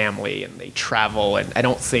have family and they travel, and I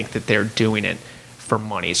don't think that they're doing it for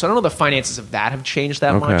money. So I don't know the finances of that have changed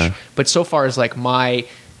that much. But so far as like my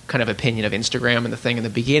kind of opinion of Instagram and the thing in the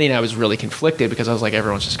beginning, I was really conflicted because I was like,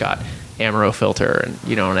 everyone's just got Amaro filter, and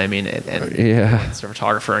you know what I mean, and it's a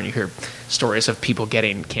photographer, and you hear stories of people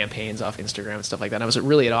getting campaigns off Instagram and stuff like that. And I was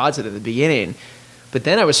really at odds with it at the beginning. But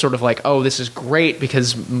then I was sort of like, oh, this is great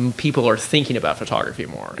because people are thinking about photography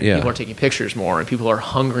more. And people are taking pictures more, and people are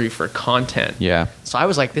hungry for content. Yeah. So I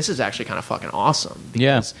was like, this is actually kind of fucking awesome.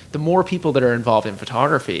 Because the more people that are involved in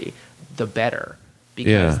photography, the better.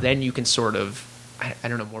 Because then you can sort of, I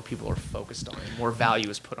don't know, more people are focused on it. More value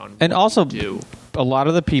is put on and what also, you do. A lot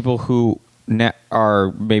of the people who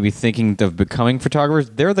are maybe thinking of becoming photographers,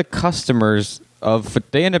 they're the customers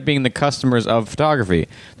they end up being the customers of photography.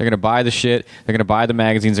 They're going to buy the shit. They're going to buy the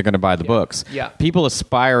magazines. They're going to buy the books. Yeah. People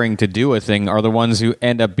aspiring to do a thing are the ones who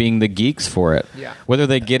end up being the geeks for it, whether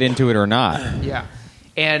they get into it or not. Yeah.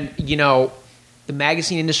 And, the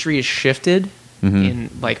magazine industry has shifted in,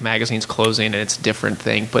 like, magazines closing, and it's a different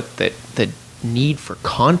thing, but the need for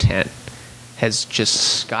content has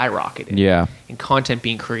just skyrocketed. Yeah. And content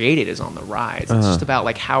being created is on the rise. It's just about,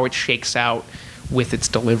 like, how it shakes out with its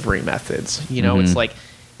delivery methods. It's like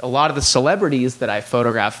a lot of the celebrities that I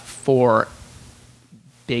photograph for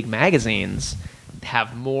big magazines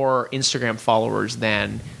have more Instagram followers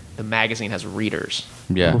than the magazine has readers.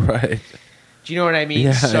 Yeah. Right. Do you know what I mean?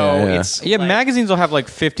 Yeah, so yeah. it's Yeah, like, magazines will have like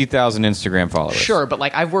 50,000 Instagram followers. Sure, but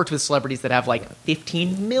like I've worked with celebrities that have like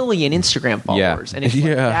 15 million Instagram followers. And it's like,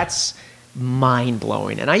 that's mind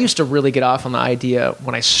blowing. And I used to really get off on the idea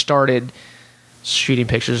when I started shooting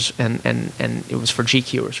pictures, and it was for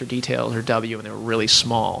GQ, it was for Details or W, and they were really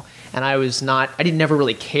small. And I never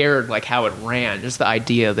really cared like how it ran. Just the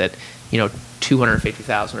idea that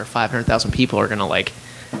 250,000 or 500,000 people are gonna like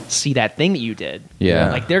see that thing that you did.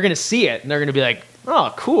 Yeah, like they're gonna see it and they're gonna be like,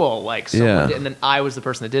 oh, cool. Like someone did. And then I was the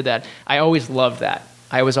person that did that. I always loved that.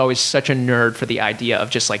 I was always such a nerd for the idea of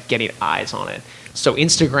just like getting eyes on it. So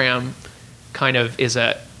Instagram kind of is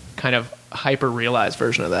a kind of hyper realized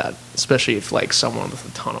version of that, especially if like someone with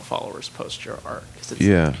a ton of followers posts your art.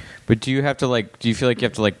 But do you feel like you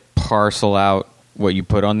have to like parcel out what you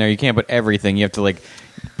put on there? You can't put everything. You have to like,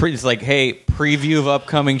 it's like, hey, preview of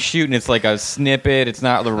upcoming shoot, and it's like a snippet. It's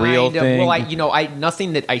not the real thing. Well,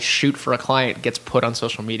 nothing that I shoot for a client gets put on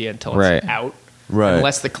social media until it's out. Right.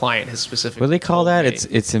 Unless the client has specifically. What do they call that? me.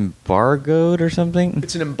 It's embargoed or something?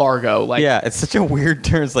 It's an embargo. Like, yeah, it's such a weird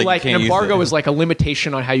term. It's like you can't an embargo use it. is like a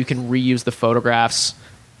limitation on how you can reuse the photographs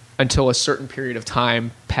until a certain period of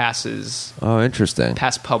time passes. Oh, interesting.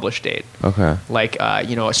 Past publish date. Okay. Like,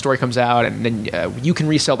 a story comes out, and then you can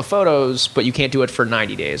resell the photos, but you can't do it for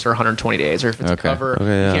 90 days or 120 days. Or if it's a cover, you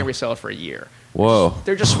can't resell it for a year. Whoa.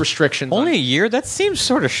 They're just restrictions. Only a year? That seems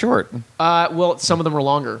sort of short. Well, some of them are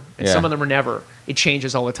longer, and some of them are never. It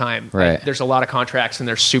changes all the time. Right. Like, there's a lot of contracts, and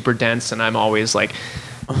they're super dense, and I'm always like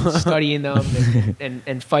studying them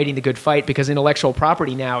and fighting the good fight, because intellectual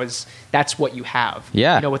property now that's what you have.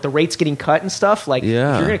 Yeah. With the rates getting cut and stuff, like if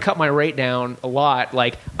you're going to cut my rate down a lot,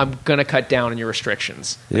 like I'm going to cut down on your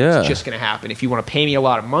restrictions. Like, it's just going to happen. If you want to pay me a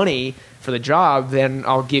lot of money for the job, then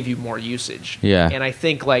I'll give you more usage. Yeah. And I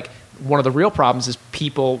think like one of the real problems is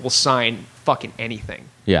people will sign fucking anything.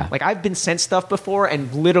 Yeah. Like I've been sent stuff before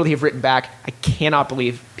and literally have written back, I cannot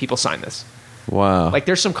believe people sign this. Wow. Like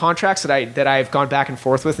there's some contracts that I've gone back and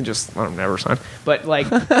forth with and just I've never signed. But like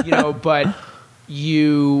but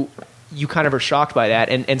you kind of are shocked by that,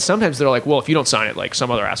 and sometimes they're like, well, if you don't sign it, like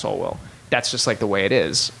some other asshole will. That's just like the way it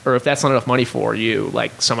is. Or if that's not enough money for you,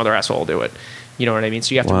 like some other asshole will do it. You know what I mean?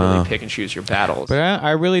 So you have to really pick and choose your battles. But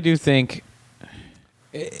I really do think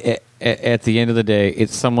at the end of the day,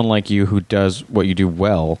 it's someone like you who does what you do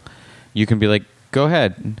well. You can be like, go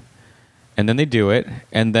ahead. and then they do it,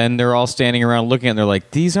 and then they're all standing around looking at it, and they're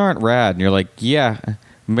like, these aren't rad. And you're like, yeah,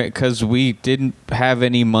 because we didn't have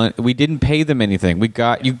any money. We didn't pay them anything. We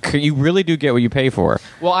got you. You really do get what you pay for.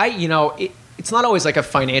 Well, it's not always like a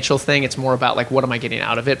financial thing. It's more about like, what am I getting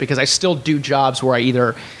out of it? Because I still do jobs where I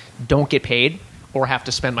either don't get paid or have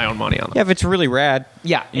to spend my own money on them. Yeah, if it's really rad,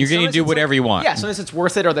 yeah, you're going to do whatever you want. Yeah, sometimes it's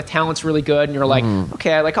worth it, or the talent's really good, and you're like,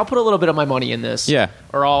 okay, I'll put a little bit of my money in this. Yeah.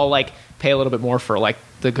 Or I'll like pay a little bit more for like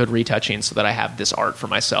the good retouching so that I have this art for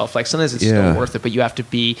myself. Like sometimes it's still worth it, but you have to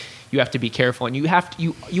be careful, and you have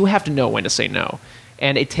to know when to say no.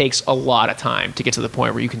 And it takes a lot of time to get to the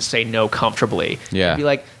point where you can say no comfortably. Yeah. And be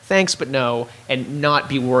like, thanks, but no, and not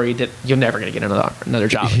be worried that you're never going to get another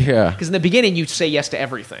job. Yeah. Because in the beginning, you say yes to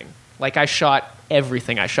everything. Like I shot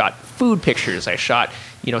everything. I shot food pictures. I shot,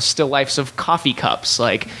 still lifes of coffee cups.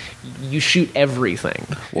 Like you shoot everything.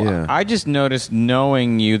 Yeah. I just noticed,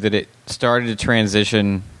 knowing you, that it started to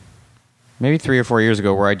transition maybe 3 or 4 years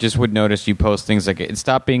ago, where I just would notice you post things like, it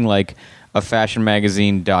stopped being like a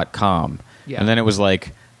fashionmagazine.com. Yeah. And then it was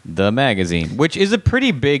like the magazine, which is a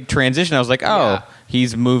pretty big transition. I was like,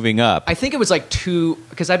 he's moving up. I think it was like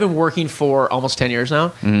because I've been working for almost 10 years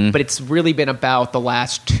now, but it's really been about the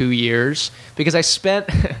last 2 years, because I spent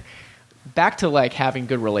back to like having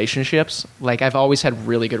good relationships. Like I've always had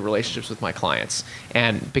really good relationships with my clients,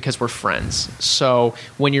 and because we're friends. So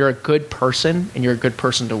when you're a good person and you're a good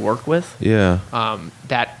person to work with,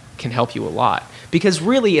 that can help you a lot. Because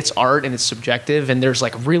really, it's art and it's subjective, and there's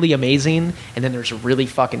like really amazing, and then there's really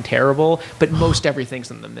fucking terrible, but most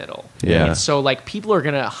everything's in the middle. Yeah. And so like people are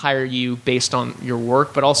gonna hire you based on your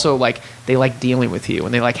work, but also like they like dealing with you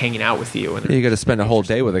and they like hanging out with you. And You got to spend a whole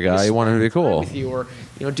day with a guy. You want him to be cool. with you, or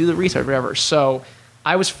do the research, whatever. So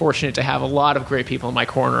I was fortunate to have a lot of great people in my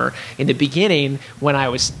corner in the beginning when I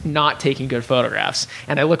was not taking good photographs.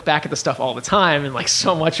 And I look back at the stuff all the time, and like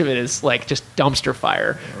so much of it is like just dumpster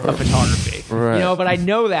fire of photography. Right. But I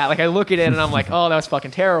know that. Like I look at it and I'm like, oh, that was fucking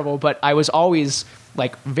terrible. But I was always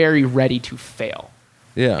like very ready to fail.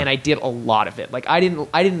 Yeah. And I did a lot of it. Like I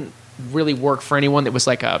didn't really work for anyone that was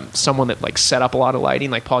like someone that like set up a lot of lighting.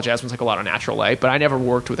 Like Paul Jasmine's like a lot of natural light, but I never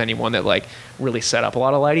worked with anyone that like really set up a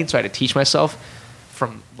lot of lighting. So I had to teach myself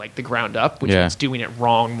from like the ground up, which means doing it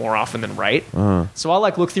wrong more often than right. So I'll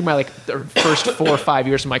like look through my like the first 4 or 5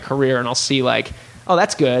 years of my career, and I'll see like, oh,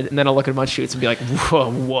 that's good, and then I'll look at a bunch of shoots and be like,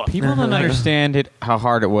 whoa. People don't understand how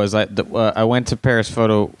hard it was. I went to Paris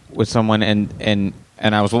Photo with someone, and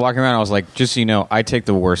I was walking around. I was like, just so you know, I take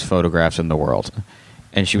the worst photographs in the world.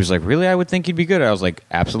 And she was like, really? I would think you'd be good. I was like,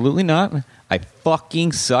 absolutely not. I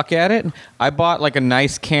fucking suck at it. I bought like a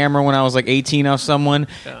nice camera when I was like 18 off someone,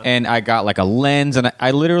 and I got like a lens, and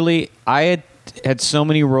I had so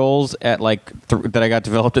many rolls at like that I got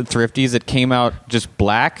developed at Thrifties that came out just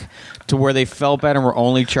black, to where they felt bad and were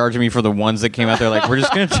only charging me for the ones that came out. They're like, we're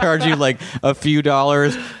just going to charge you like a few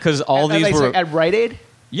dollars, because all these were at Rite Aid.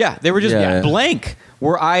 Yeah, they were just blank,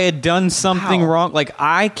 where I had done something wrong. Like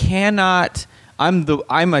I cannot.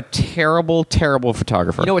 I'm a terrible, terrible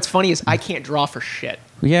photographer. What's funny is I can't draw for shit.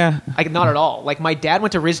 Yeah. Not at all. Like my dad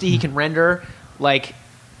went to RISD, he can render. Like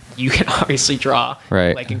you can obviously draw,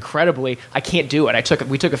 right? Like incredibly. I can't do it.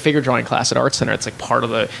 We took a figure drawing class at Art Center. It's like part of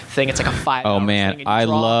the thing. It's like a 5 Oh hour man, thing, I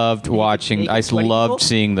loved watching. I loved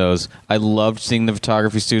seeing those. I loved seeing the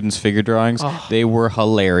photography students' figure drawings. They were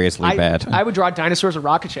hilariously bad. I would draw dinosaurs and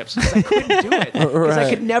rocket ships. I couldn't do it because I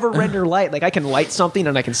could never render light. Like I can light something,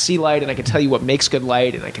 and I can see light, and I can tell you what makes good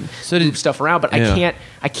light, and I can move stuff around. But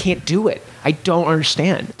I can't do it. I don't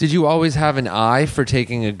understand. Did you always have an eye for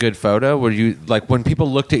taking a good photo? Were you like, when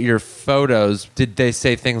people looked at your photos, did they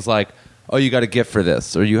say things like, "Oh, you got a gift for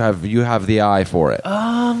this," or "You have the eye for it"?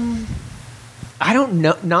 I don't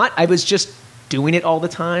know. I was just doing it all the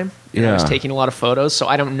time. And I was taking a lot of photos, so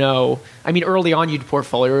I don't know. I mean, early on, you do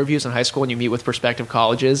portfolio reviews in high school, and you meet with prospective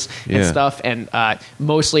colleges and stuff. And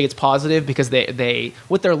mostly, it's positive because they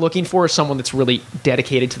what they're looking for is someone that's really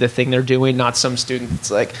dedicated to the thing they're doing, not some student that's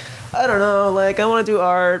like, I don't know, like I want to do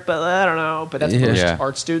art, but I don't know. But that's most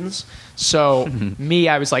art students. So me,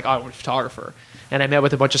 I was like, oh, I want a photographer. And I met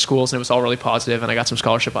with a bunch of schools, and it was all really positive, and I got some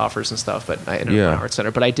scholarship offers and stuff, but I ended up at Art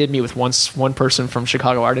Center. But I did meet with one person from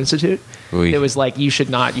Chicago Art Institute. It was like, you should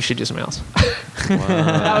do something else. And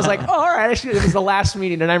I was like, oh, all right. It was the last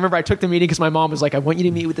meeting, and I remember I took the meeting because my mom was like, I want you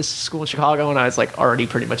to meet with this school in Chicago, and I was like already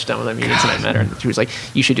pretty much done with my meetings, and I met her, and she was like,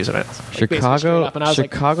 you should do something else. Like,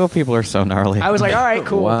 Chicago people are so gnarly. I was like, all right,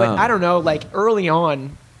 cool. But I don't know, like early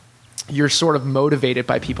on, you're sort of motivated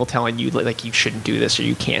by people telling you like you shouldn't do this or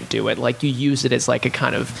you can't do it. Like you use it as like a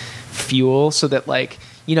kind of fuel so that like,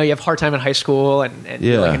 you have a hard time in high school and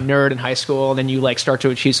you're like a nerd in high school, and then you like start to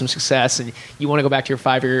achieve some success, and you want to go back to your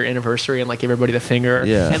 5-year anniversary and like give everybody the finger.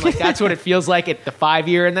 Yeah. And like that's what it feels like at the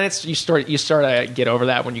 5-year, and then you start to get over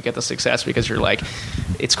that when you get the success, because you're like,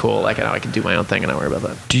 it's cool. Like I can do my own thing and not worry about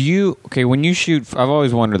that. When you shoot, I've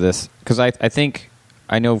always wondered this, because I think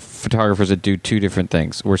I know photographers that do two different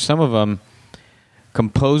things, where some of them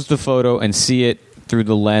compose the photo and see it through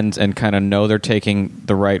the lens and kind of know they're taking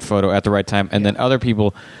the right photo at the right time, and then other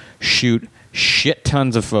people shoot shit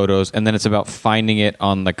tons of photos, and then it's about finding it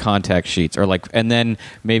on the contact sheets, or like, and then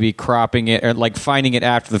maybe cropping it, or like finding it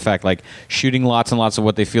after the fact, like shooting lots and lots of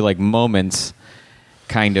what they feel like moments,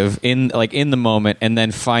 kind of in the moment, and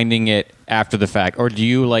then finding it after the fact. Or do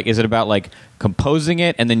you is it about like composing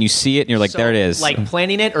it and then you see it and you're like, there it is, like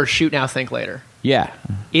planning it, or shoot now, think later? Yeah,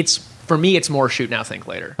 for me, it's more shoot now, think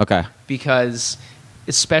later. Okay. Because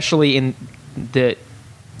especially in the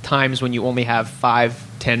times when you only have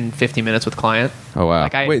 5, 10, 15 minutes with client. Oh, wow.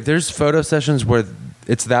 Wait, there's photo sessions where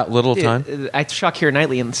it's that little time? I shot Keira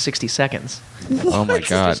Knightley in 60 seconds. Oh, my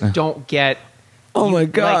God. Just don't get... Oh, my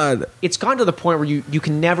God. It's gone to the point where you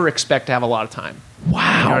can never expect to have a lot of time.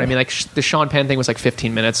 Wow. You know what I mean? Like the Sean Penn thing was like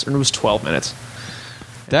 15 minutes, and it was 12 minutes.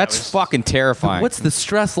 That's fucking terrifying. What's the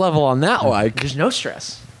stress level on that like? There's no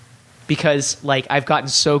stress. Because like I've gotten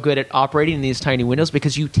so good at operating in these tiny windows,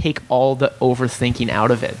 because you take all the overthinking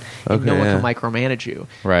out of it, and no one can micromanage you.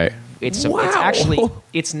 Right.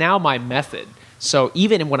 It's now my method. So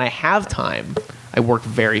even when I have time, I work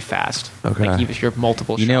very fast. Okay. Like even if you have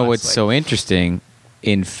multiple shots. You know what's so interesting?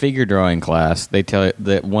 In figure drawing class, they tell you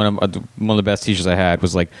that one of the best teachers I had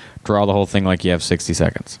was like, draw the whole thing like you have 60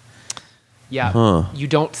 seconds. Yeah. Huh. You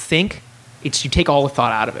don't think. You take all the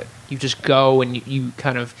thought out of it. You just go and you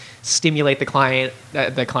kind of stimulate the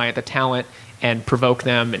talent, and provoke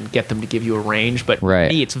them and get them to give you a range. But for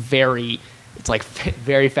me, it's like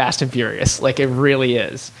very fast and furious. Like it really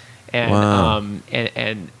is. And wow.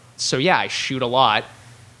 And so yeah, I shoot a lot,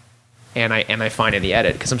 and I find in the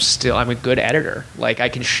edit, because I'm a good editor. Like I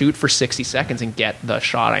can shoot for 60 seconds and get the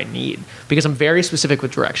shot I need, because I'm very specific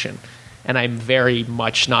with direction. And I'm very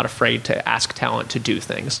much not afraid to ask talent to do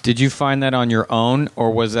things. Did you find that on your own,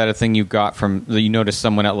 or was that a thing you got from, you noticed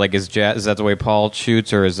someone out, like, is that the way Paul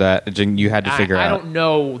shoots, or is that you had to figure out? I don't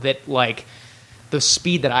know that, like, the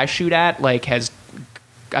speed that I shoot at, like,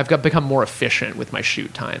 I've become more efficient with my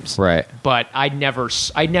shoot times. Right. But I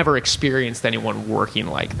never experienced anyone working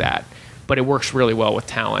like that. But it works really well with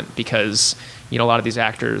talent, because, a lot of these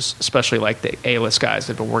actors, especially like the A-list guys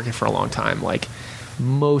that have been working for a long time, like,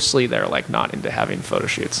 mostly they're like not into having photo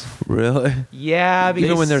shoots. Really? Yeah, because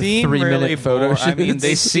even when they're 3-minute photo shoots. I mean,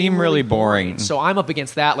 they seem really boring. So I'm up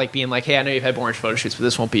against that, like being like, hey, I know you've had boring photo shoots, but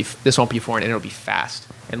this won't be foreign, and it'll be fast.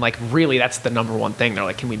 And like, really, that's the number one thing. They're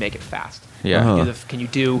like, can we make it fast? Yeah. Can you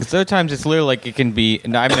do? Sometimes it's literally like it can be.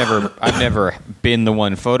 And I've never been the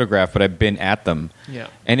one photographed, but I've been at them. Yeah.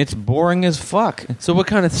 And it's boring as fuck. So what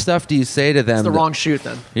kind of stuff do you say to them? It's the wrong shoot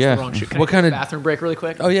then. Yeah. It's the wrong shoot. Can what I kind take of a bathroom break really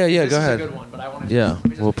quick? Oh yeah, This go is ahead. a good one, but I want to. Yeah,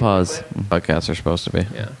 we'll pause. Podcasts are supposed to be.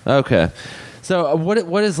 Yeah. Okay. So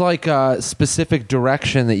what is like a specific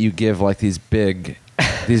direction that you give like these big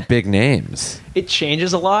names? It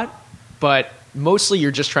changes a lot, but mostly you're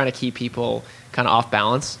just trying to keep people kind of off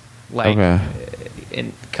balance, like,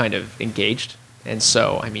 and kind of engaged. And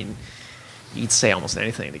so, I mean, you'd say almost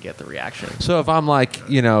anything to get the reaction. So if I'm like,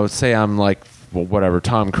 say I'm like, well, whatever,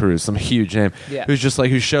 Tom Cruise, some huge name, who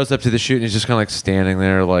shows up to the shoot and he's just kind of like standing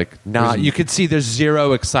there, like, you could see there's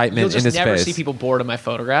zero excitement in his face. You'll just never see people bored of my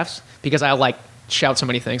photographs, because I like shout so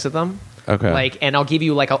many things at them. Okay. Like, and I'll give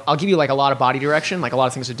you like a lot of body direction, like a lot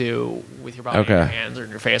of things to do with your body, and your hands, or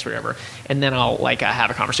in your face, or whatever. And then I'll like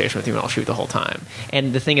have a conversation with you, and I'll shoot the whole time.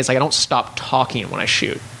 And the thing is, like, I don't stop talking when I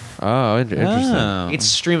shoot. Oh, interesting. Oh. It's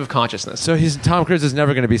stream of consciousness. So Tom Cruise is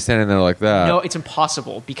never going to be standing there like that. No, it's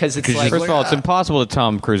impossible, because it's like, First of all, it's impossible that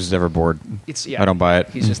Tom Cruise is ever bored. I don't buy it.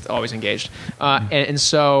 He's just always engaged, and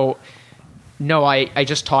so. No, I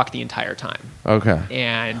just talk the entire time. Okay.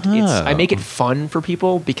 And I make it fun for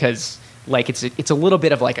people, because like it's a little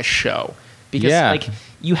bit of like a show, because like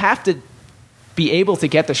you have to be able to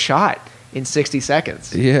get the shot in 60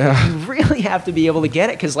 seconds. Yeah. You really have to be able to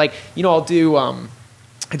get it, because like, I'll do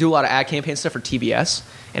I do a lot of ad campaign stuff for TBS,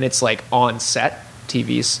 and it's like on set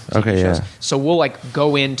TV shows. Yeah. So we'll like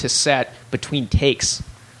go into set between takes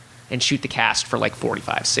and shoot the cast for like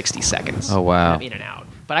 45, 60 seconds. Oh, wow. In and out.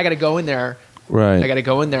 But I got to go in there. Right. I got to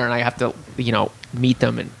go in there, and I have to, meet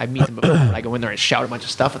them, and I meet them before, and I go in there and shout a bunch of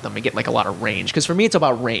stuff at them and get like a lot of range. Because for me, it's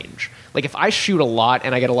about range. Like if I shoot a lot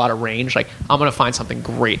and I get a lot of range, like I'm gonna find something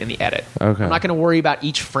great in the edit. Okay. I'm not gonna worry about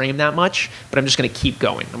each frame that much, but I'm just gonna keep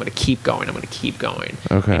going. I'm gonna keep going. I'm gonna keep going.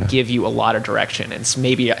 Okay. And give you a lot of direction. And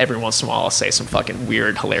maybe every once in a while I'll say some fucking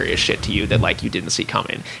weird, hilarious shit to you that like you didn't see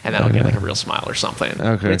coming, and that'll get like a real smile or something.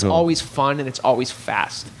 Okay, but it's cool. always fun and it's always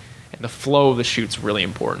fast. And the flow of the shoot's really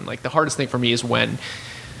important. Like the hardest thing for me is when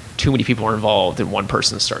too many people are involved and one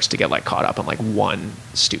person starts to get like caught up on like one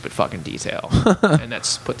stupid fucking detail, and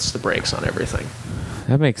that puts the brakes on everything.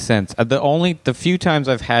 That makes sense. The few times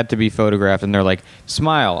I've had to be photographed and they're like,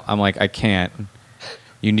 smile, I'm like, I can't.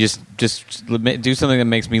 You just do something that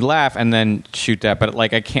makes me laugh and then shoot that. But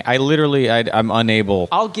like I can't. I'm unable.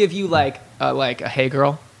 I'll give you like a hey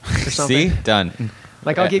girl or something. See, done.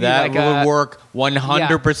 Like I'll give that you like will work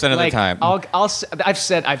 100% of the time.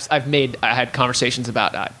 I had conversations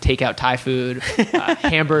about takeout Thai food,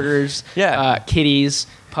 hamburgers, Yeah. kitties,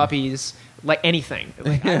 puppies, like anything.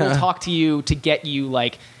 Like I will talk to you to get you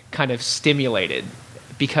like kind of stimulated,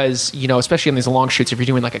 because especially on these long shoots, if you're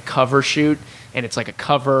doing like a cover shoot and it's like a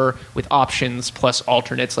cover with options plus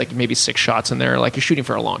alternates, like maybe 6 shots in there, like you're shooting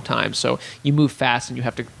for a long time, so you move fast and you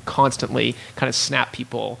have to constantly kind of snap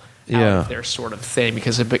people out of their sort of thing,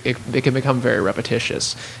 because it can become very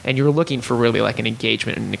repetitious, and you're looking for really like an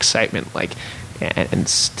engagement and excitement, like and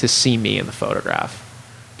to see me in the photograph.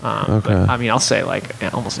 But I mean, I'll say like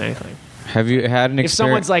almost anything. Have you had an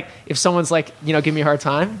experience? If someone's like give me a hard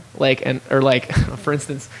time, like or like for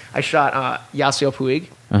instance, I shot Yasiel Puig,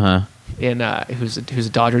 in who's a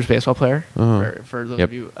Dodgers baseball player. For those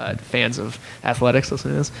of you fans of athletics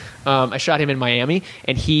listening to this, I shot him in Miami,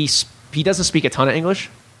 and he doesn't speak a ton of English,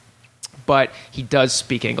 but he does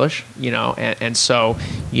speak English, and so,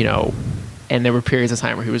 and there were periods of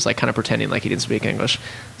time where he was like kind of pretending like he didn't speak English.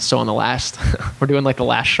 So on the last, we're doing like the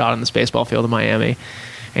last shot on this baseball field in Miami,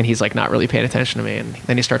 and he's like not really paying attention to me, and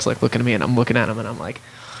then he starts like looking at me, and I'm looking at him, and I'm like,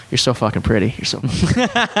 "You're so fucking pretty. You're so."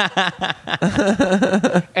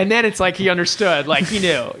 And then it's like he understood, like he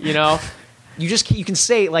knew, You can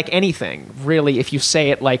say like anything really if you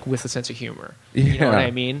say it like with a sense of humor. You know what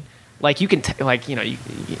I mean? Like you can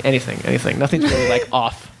anything. Nothing's really like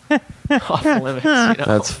off limits.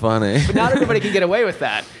 That's funny. But not everybody can get away with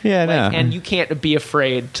that. Yeah, no. And you can't be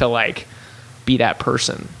afraid to like be that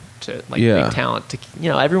person, to like big talent. To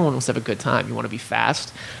everyone wants to have a good time. You want to be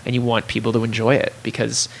fast, and you want people to enjoy it,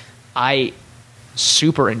 because I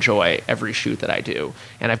super enjoy every shoot that I do,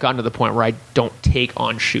 and I've gotten to the point where I don't take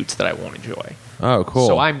on shoots that I won't enjoy. Oh, cool.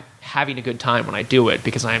 So I'm having a good time when I do it,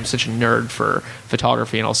 because I am such a nerd for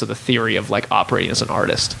photography and also the theory of like operating as an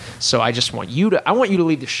artist. So I just want you to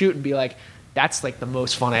leave the shoot and be like, that's like the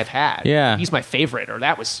most fun I've had. Yeah. He's my favorite, or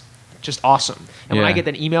that was just awesome. And when I get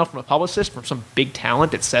an email from a publicist, from some big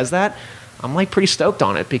talent that says that, I'm like pretty stoked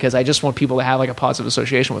on it, because I just want people to have like a positive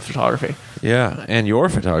association with photography. Yeah, and your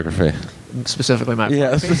photography. Specifically my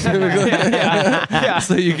photography. Specifically. Yeah.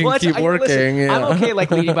 So you can keep working. Listen, I'm okay like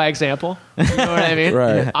leading by example. You know what I mean?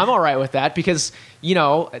 Right. I'm all right with that, because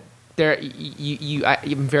I'm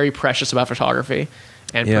very precious about photography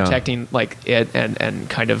and protecting like it, and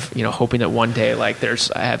kind of hoping that one day like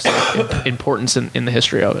I have some importance in the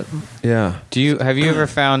history of it. Yeah. Have you ever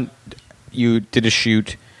found you did a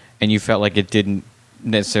shoot and you felt like it didn't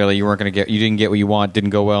necessarily, you didn't get what you want,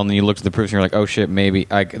 didn't go well, and then you looked at the proofs and you're like, oh shit, maybe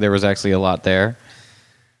there was actually a lot there?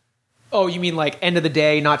 Oh, you mean like end of the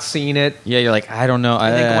day, not seeing it? Yeah, you're like, I don't know.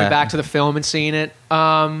 And then going back to the film and seeing it.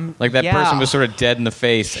 Like that person was sort of dead in the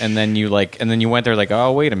face, and then you went there like,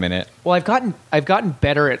 oh, wait a minute. Well, I've gotten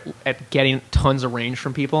better at getting tons of range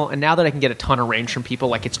from people, and now that I can get a ton of range from people,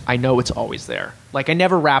 like I know it's always there. Like I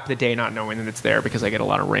never wrap the day not knowing that it's there, because I get a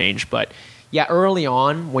lot of range, but. Yeah, early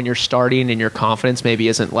on when you're starting and your confidence maybe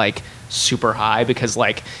isn't like super high, because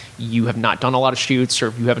like you have not done a lot of shoots,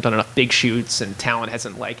 or you haven't done enough big shoots, and talent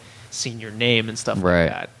hasn't like seen your name and stuff like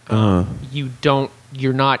that.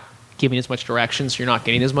 You're not giving as much direction, so you're not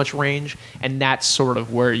getting as much range, and that's sort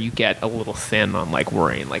of where you get a little thin on like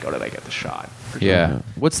worrying like, oh, did I get the shot? Yeah.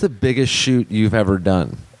 What's the biggest shoot you've ever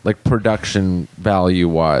done, like production value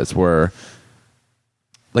wise, where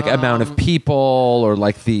like amount of people, or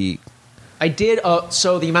like the I did,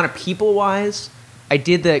 so the amount of people-wise, I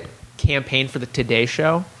did the campaign for the Today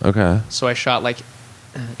Show. Okay. So I shot like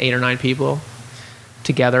 8 or 9 people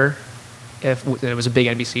together. It was a big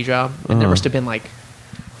NBC job. And there must have been like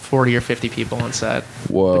 40 or 50 people on set.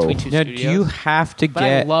 Whoa. Between 2 Now, studios. do you have to But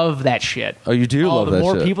I love that shit. Oh, you do love that shit.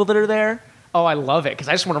 The more people that are there, I love it, because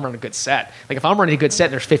I just want to run a good set. Like if I'm running a good set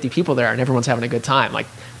and there's 50 people there and everyone's having a good time, like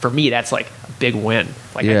for me that's like a big win.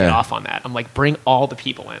 Like I get off on that. I'm like, bring all the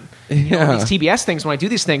people in. You know, these TBS things, when I do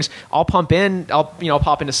these things, I'll pop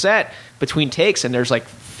into set between takes, and there's like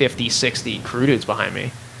 50, 60 crew dudes behind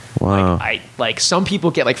me. Wow. Like some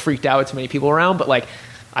people get like freaked out with too many people around, but like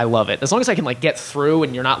I love it. As long as I can like get through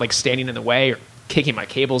and you're not like standing in the way or kicking my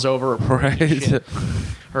cables over,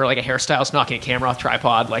 or like a hairstylist knocking a camera off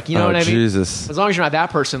tripod, like, you know what I mean? Jesus. As long as you're not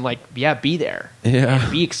that person, like, be there. Yeah.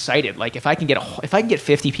 And be excited. Like if I can get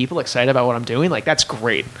 50 people excited about what I'm doing, like that's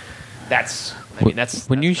great. That's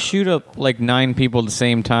when you shoot up like 9 people at the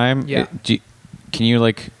same time. Yeah. Can you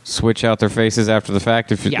like switch out their faces after the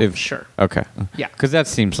fact? If sure. Okay. Yeah. Because that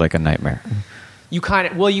seems like a nightmare. You kind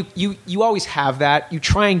of you always have that. You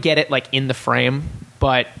try and get it like in the frame,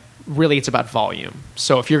 but really it's about volume.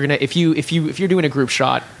 So if you're doing a group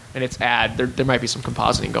shot and it's there might be some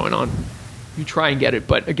compositing going on. You try and get it,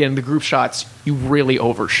 but again, the group shots, you really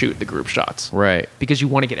overshoot the group shots, right? Because you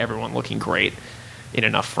want to get everyone looking great in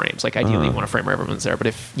enough frames. Like ideally, you want a frame where everyone's there. But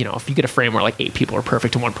if you get a frame where like 8 people are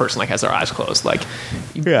perfect and one person like has their eyes closed, like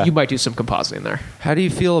you might do some compositing there. How do you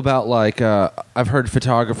feel about like I've heard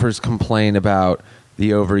photographers complain about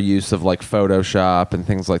the overuse of like Photoshop and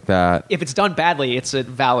things like that? If it's done badly, it's a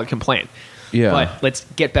valid complaint. Yeah. But let's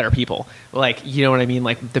get better people. Like, you know what I mean?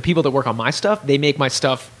 Like the people that work on my stuff, they make my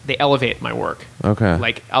stuff, they elevate my work. Okay.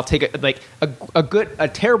 Like I'll take a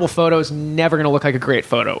terrible photo is never going to look like a great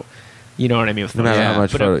photo. You know what I mean? With no matter how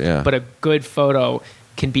much but a good photo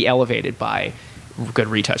can be elevated by good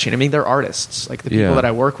retouching. I mean, they're artists. Like the people that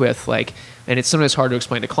I work with, like, and it's sometimes hard to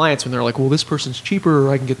explain to clients when they're like, well, this person's cheaper,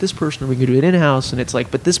 or I can get this person, or we can do it in-house. And it's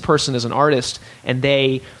like, but this person is an artist, and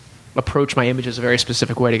they approach my images a very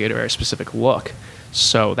specific way to get a very specific look.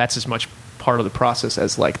 So that's as much part of the process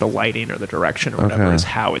as like the lighting or the direction or whatever is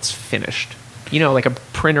how it's finished. You know, like a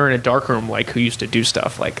printer in a darkroom, like who used to do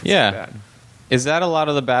stuff like that. Is that a lot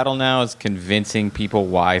of the battle now, is convincing people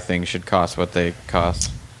why things should cost what they cost?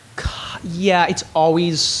 Yeah, it's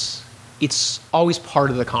always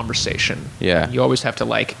part of the conversation. Yeah. You always have to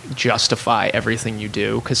like justify everything you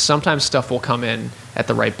do, because sometimes stuff will come in at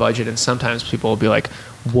the right budget and sometimes people will be like,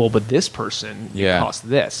 well, but this person cost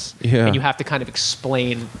this. Yeah. And you have to kind of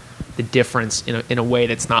explain the difference in a way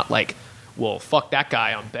that's not like, well, fuck that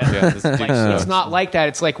guy, I'm better. Yeah, it's not like that.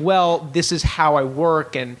 It's like, well, this is how I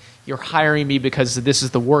work, and you're hiring me because this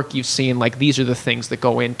is the work you've seen. Like, these are the things that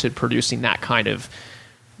go into producing that kind of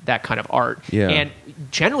art. Yeah. And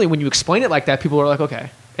generally, when you explain it like that, people are like,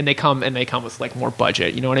 okay. And they come with like more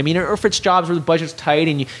budget. You know what I mean? Or if it's jobs where the budget's tight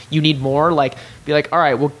and you need more, like, be like, all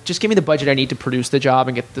right, well, just give me the budget I need to produce the job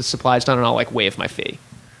and get the supplies done, and I'll like waive my fee.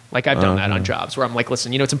 Like I've done that on jobs where I'm like,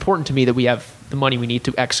 listen, it's important to me that we have the money we need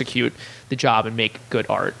to execute the job and make good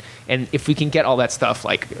art. And if we can get all that stuff,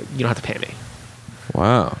 like, you don't have to pay me.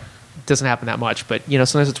 Wow. It doesn't happen that much, but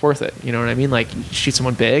sometimes it's worth it. You know what I mean? Like, you shoot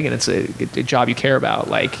someone big and it's a job you care about.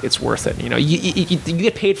 Like, it's worth it. You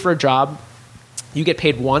get paid for a job. You get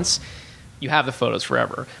paid once. You have the photos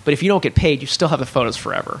forever. But if you don't get paid, you still have the photos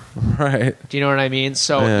forever. Right. Do you know what I mean?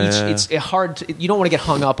 So it's hard. You don't want to get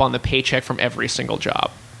hung up on the paycheck from every single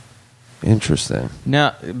job. Interesting.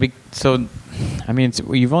 Now, so, I mean,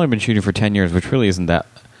 you've only been shooting for 10 years, which really isn't that.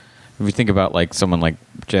 If you think about like someone like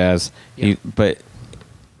Jazz, but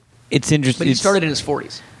it's interesting. But he started in his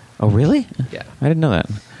 40s. Oh, really? Yeah. I didn't know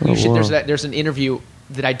that. There's an interview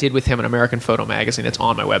that I did with him in American Photo Magazine that's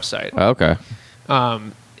on my website. Oh, okay.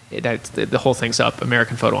 The whole thing's up,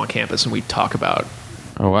 American Photo on Campus, and we talk about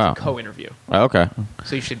co-interview. Oh, okay.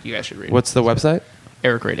 So you guys should read it. What's the website?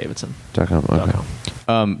 EricRayDavidson.com.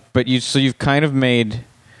 Okay. But you've kind of made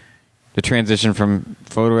the transition from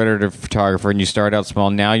photo editor to photographer, and you start out small.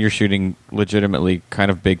 Now you're shooting legitimately kind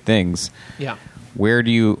of big things. Yeah. Where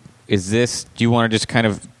do you want to just kind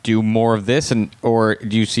of do more of this, or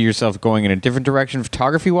do you see yourself going in a different direction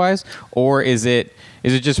photography wise, or is it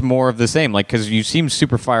just more of the same? Like, because you seem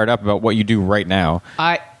super fired up about what you do right now.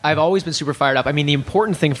 I've always been super fired up. I mean, the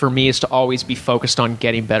important thing for me is to always be focused on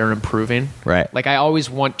getting better and improving. Right. Like, I always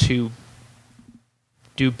want to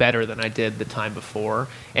do better than I did the time before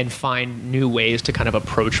and find new ways to kind of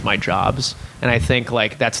approach my jobs. And I think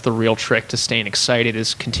like that's the real trick to staying excited,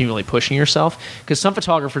 is continually pushing yourself. Because some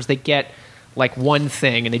photographers, they get like one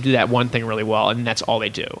thing and they do that one thing really well, and that's all they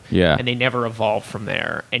do. Yeah. And they never evolve from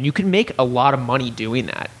there. And you can make a lot of money doing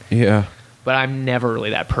that. Yeah. But I'm never really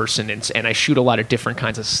that person, and I shoot a lot of different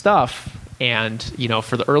kinds of stuff. And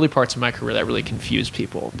for the early parts of my career, that really confused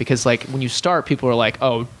people, because like when you start, people are like,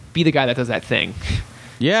 "Oh, be the guy that does that thing."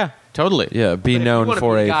 Yeah, totally. Yeah, be but known if you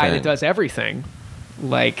for be the guy thing that does everything.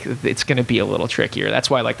 Like, it's going to be a little trickier. That's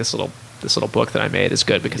why like this little book that I made is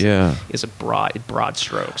good, because it is broad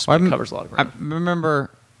strokes. But it covers a lot of ground. I remember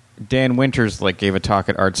Dan Winters like gave a talk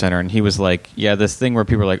at Art Center, and he was like, "Yeah, this thing where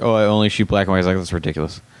people are like, oh, I only shoot black and white." He's like, "That's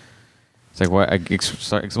ridiculous." It's like, what? I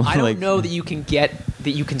don't know that you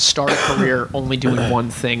can start a career only doing one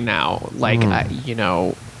thing now. Like, I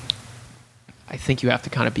think you have to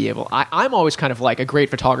kind of be able. I'm always kind of like a great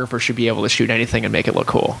photographer should be able to shoot anything and make it look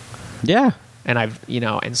cool. Yeah. And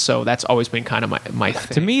and so that's always been kind of my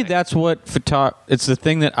thing. To me, that's what it's the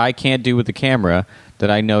thing that I can't do with the camera that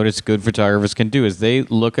I notice good photographers can do is they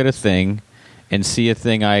look at a thing and see a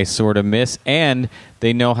thing I sort of miss, and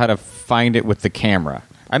they know how to find it with the camera.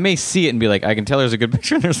 I may see it and be like, I can tell there's a good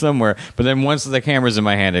picture in there somewhere, but then once the camera's in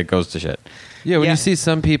my hand, it goes to shit. Yeah, when you see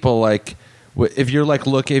some people like, if you're like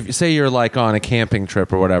say you're like on a camping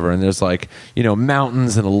trip or whatever, and there's like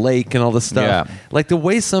mountains and a lake and all this stuff. Yeah. Like the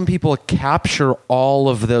way some people capture all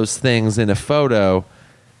of those things in a photo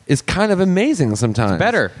is kind of amazing sometimes. It's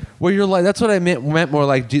better. Where you're like, that's what I meant more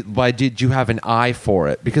like, did you have an eye for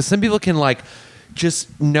it? Because some people can like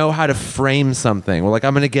just know how to frame something. Well, like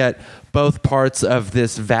I'm going to get both parts of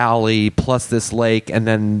this valley plus this lake, and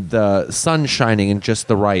then the sun shining in just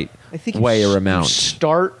the right way or amount. You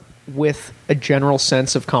start with a general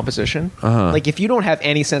sense of composition. Like if you don't have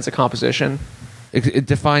any sense of composition,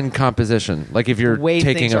 define composition. Like if you're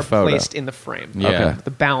taking a photo, placed in the frame. Yeah. Okay.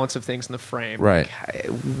 The balance of things in the frame, right? Like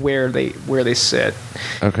where they sit.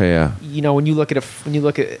 Okay, yeah. When you look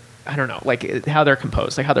at I don't know, like how they're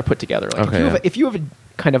composed, like how they're put together. Like okay, if you have a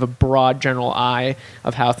kind of a broad general eye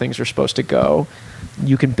of how things are supposed to go,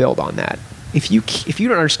 you can build on that. If you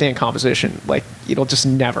don't understand composition, like it'll just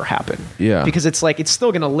never happen. Yeah. Because it's like it's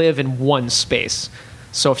still going to live in one space.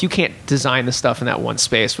 So if you can't design the stuff in that one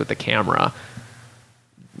space with the camera,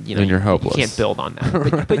 then you're hopeless. You can't build on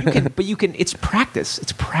that. But you can. It's practice.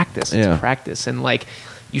 It's practice. It's practice. And like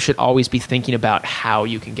you should always be thinking about how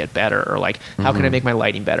you can get better, or like how can I make my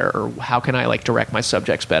lighting better, or how can I like direct my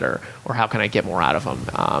subjects better, or how can I get more out of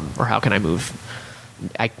them, or how can I move.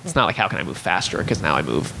 It's not like how can I move faster, because now I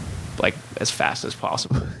move like as fast as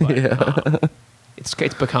possible. But, it's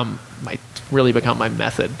really become my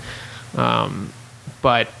method.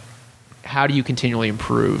 But how do you continually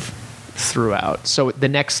improve throughout? So the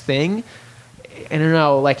next thing, I don't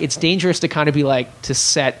know, like it's dangerous to kind of be like to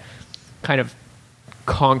set kind of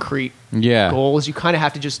concrete goals. You kind of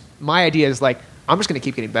have to just, my idea is like, I'm just going to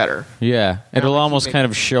keep getting better. Yeah. It'll almost kind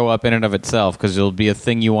of show up in and of itself, because it'll be a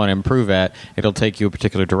thing you want to improve at. It'll take you a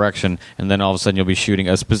particular direction, and then all of a sudden you'll be shooting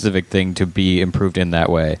a specific thing to be improved in that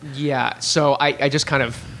way. Yeah. So I just kind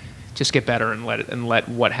of just get better and let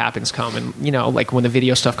what happens come. And, like when the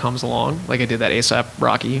video stuff comes along, like I did that A$AP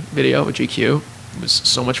Rocky video with GQ. It was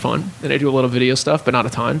so much fun. And I do a little video stuff, but not a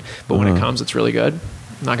ton. But when it comes, it's really good.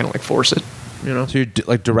 I'm not going to like force it. So you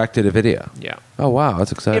like directed a video? Yeah. Oh wow,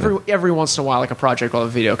 that's exciting. Every once in a while, like a project will have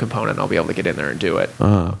a video component, I'll be able to get in there and do it.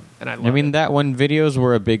 And I mean, it. That when videos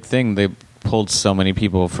were a big thing, they pulled so many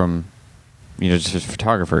people from, just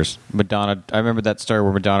photographers. Madonna, I remember that story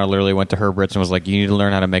where Madonna literally went to Herb Ritts and was like, "You need to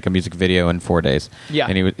learn how to make a music video in 4 days."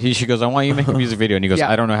 Yeah. And she goes, "I want you to make a music video," and he goes,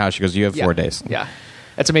 Yeah. "I don't know how." She goes, "You have 4 days." Yeah.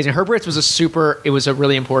 That's amazing. Herb Ritts was a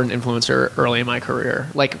really important influencer early in my career,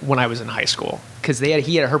 like when I was in high school, because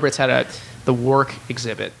Herb Ritts had the work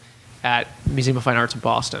exhibit at Museum of Fine Arts in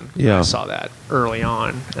Boston. Yeah. I saw that early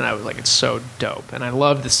on, and I was like, it's so dope. And I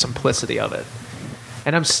love the simplicity of it.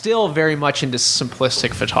 And I'm still very much into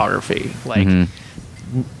simplistic photography. Like,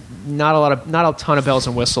 not a ton of bells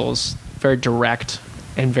and whistles, very direct,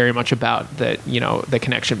 and very much about the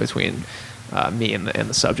connection between me and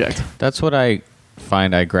the subject. That's what I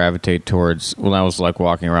find I gravitate towards when I was like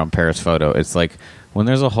walking around Paris Photo. It's like when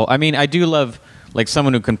there's a whole, I mean, I do love like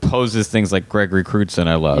someone who composes things like Gregory Crutzen.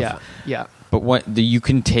 I love. Yeah. But you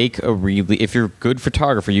can take if you're a good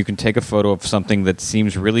photographer, you can take a photo of something that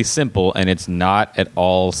seems really simple and it's not at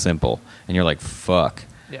all simple, and you're like, fuck.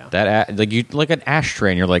 Yeah. That like you like an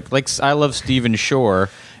ashtray, and you're like I love Stephen Shore,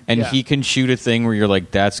 and he can shoot a thing where you're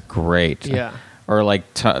like, that's great. Yeah. Or like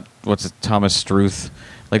Thomas Struth,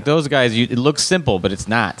 like those guys. It looks simple, but it's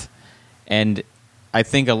not. And I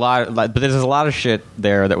think but there's a lot of shit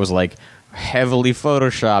there that was like heavily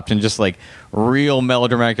photoshopped and just like real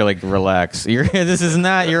melodramatic. You're like, relax. This is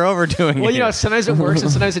not. You're overdoing it. Well, sometimes it works and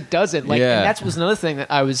sometimes it doesn't. Like, and that was another thing that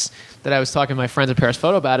I was talking to my friends at Paris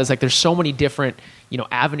Photo about. Is like there's so many different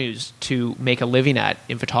avenues to make a living at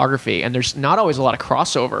in photography, and there's not always a lot of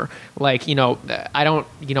crossover. Like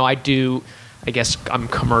I guess I'm a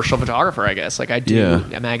commercial photographer, I guess. Like I do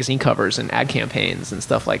magazine covers and ad campaigns and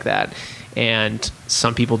stuff like that. And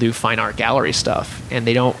some people do fine art gallery stuff, and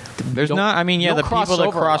they don't. There's not. I mean, the people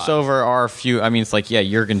that cross over are few. I mean, it's like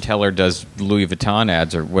Jürgen Teller does Louis Vuitton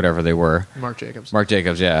ads or whatever they were. Marc Jacobs,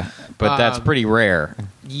 yeah. But that's pretty rare.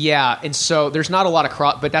 Yeah, and so there's not a lot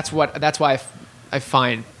of but that's why I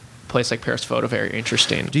find a place like Paris Photo very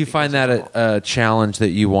interesting. Do you find that a challenge that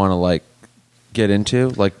you want to like get into?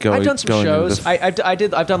 Like I've done some shows. I've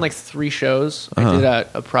done like 3 shows. I did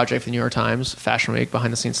a project for the New York Times, Fashion Week,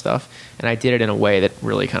 behind the scenes stuff, and I did it in a way that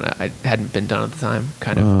really kind of hadn't been done at the time,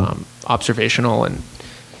 kind of observational and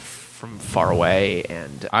from far away.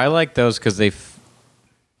 And I like those because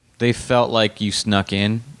they felt like you snuck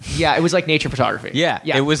in. Yeah, it was like nature photography. Yeah.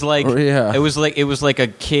 It was like it was like a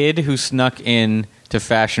kid who snuck in to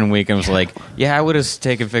Fashion Week and was like, "Yeah, I would have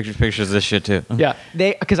taken pictures of this shit too." Yeah,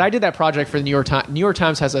 because I did that project for the New York Times. New York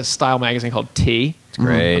Times has a style magazine called T. It's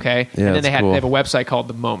great. Okay, yeah, and then they cool. have a website called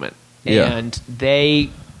The Moment, Yeah. and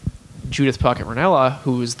Judith Puckett Ranella,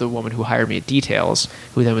 who was the woman who hired me at Details,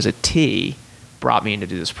 who then was at T, brought me in to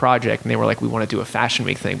do this project, and they were like, "We want to do a Fashion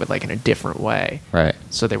Week thing, but like in a different way." Right.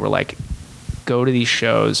 So they were like, "Go to these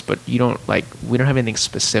shows, but we don't have anything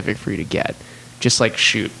specific for you to get. Just like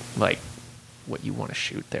shoot like what you want to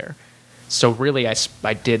shoot there." So really,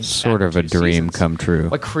 I did Sort of a dream come true.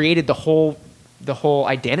 Like created the whole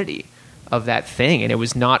identity of that thing, and it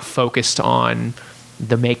was not focused on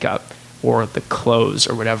the makeup or the clothes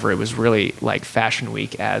or whatever. It was really like Fashion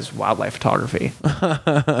Week as wildlife photography,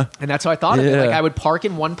 and that's how I thought of it. Yeah. Like I would park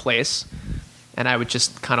in one place, and I would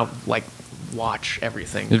just kind of like watch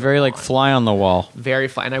everything. It's very like fly on the wall. Very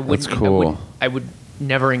fun. And I wouldn't. That's cool. I would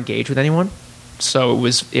never engage with anyone. So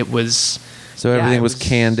it was. So everything it was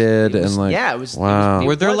candid and like yeah, it was. wow.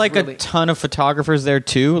 Were there was like really- a ton of photographers there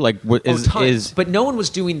too? Like, Tons. But no one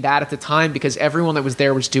was doing that at the time because everyone that was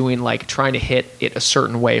there was doing like trying to hit it a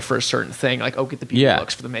certain way for a certain thing. Like, get the beauty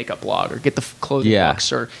looks for the makeup blog, or get the clothing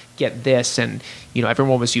looks, or get this. And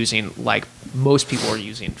everyone was using like most people were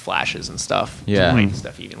using flashes and stuff to light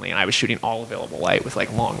stuff evenly. And I was shooting all available light with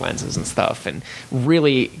like long lenses and stuff, and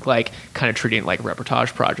really like kind of treating it like a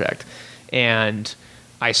reportage project. And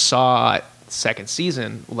I saw second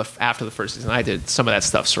season, after the first season I did, some of that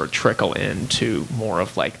stuff sort of trickle into more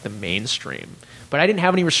of like the mainstream. But I didn't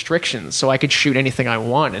have any restrictions, so I could shoot anything I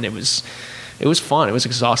want, and it was fun. It was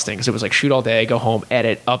exhausting because it was like shoot all day, go home,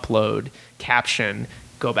 edit, upload, caption,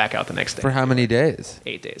 go back out the next day. For how many days?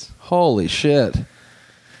 8 days. Holy shit.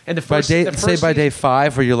 And the By first, by day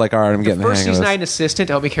 5, where you're like, all right, I'm getting the hang first of season I this. had an assistant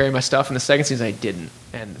to help me carry my stuff, and the second season I didn't.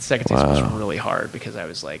 And the second season was really hard because I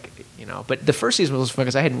was like, but the first season was fun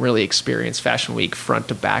because I hadn't really experienced Fashion Week front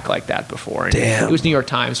to back like that before. And Damn. It was New York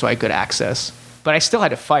Times, so I had good access. But I still had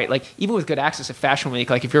to fight. Like, even with good access at Fashion Week,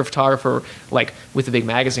 like if you're a photographer, like with a big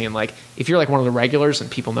magazine, like if you're like one of the regulars and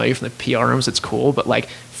people know you from the PR rooms, it's cool. But like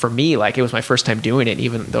for me, like it was my first time doing it,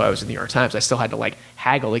 even though I was in the New York Times, I still had to like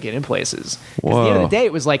haggle to get in places. 'Cause at the end of the day,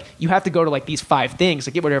 it was like you have to go to like these 5 things,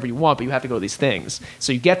 like get whatever you want, but you have to go to these things.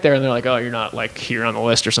 So you get there and they're like, oh, you're not like here on the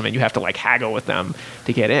list or something. You have to like haggle with them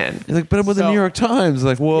to get in. You're like, but I'm with the New York Times.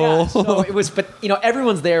 Like, whoa. Yeah, so it was, but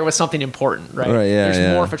everyone's there with something important, right? Right, yeah, There's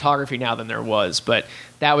yeah. more photography now than there was, but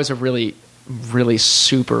that was a really, really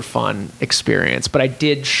super fun experience. But I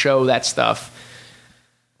did show that stuff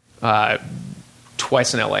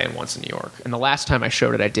twice in LA and once in New York. And the last time I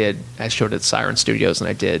showed it, I showed it at Siren Studios, and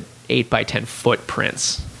I did 8x10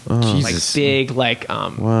 footprints, like Jesus. big, like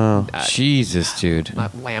Wow. Jesus, dude.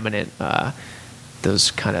 laminate.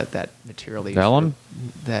 Those kind of that material they use Vellum?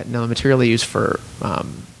 the material they use for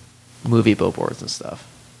movie billboards and stuff.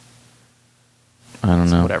 I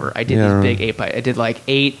don't know. Whatever. I did Yeah. these big I did like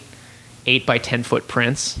 8x10 foot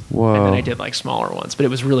prints. Whoa. And then I did like smaller ones. But it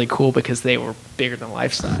was really cool because they were bigger than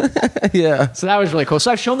life size. Yeah. So that was really cool.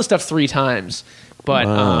 So I've shown the stuff 3 times, but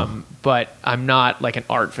Wow. but I'm not like an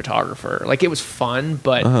art photographer. Like it was fun,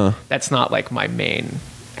 but that's not like my main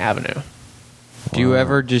avenue. Do you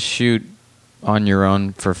ever just shoot on your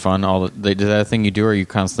own for fun? Is that a thing you do, or are you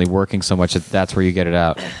constantly working so much that that's where you get it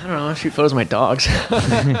out? I don't know. I shoot photos of my dogs.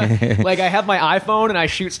 Like I have my iPhone and I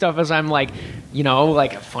shoot stuff as I'm like,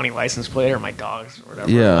 like a funny license plate or my dogs or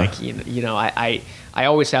whatever. Yeah. Like, I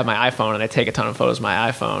always have my iPhone and I take a ton of photos of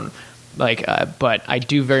my iPhone. Like, but I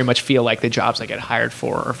do very much feel like the jobs I get hired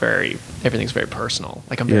for are everything's very personal.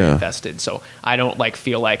 Like I'm very invested. So I don't like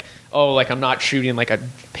feel like, oh, like I'm not shooting like a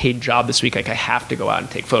paid job this week. Like I have to go out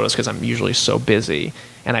and take photos because I'm usually so busy.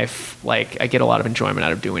 And I get a lot of enjoyment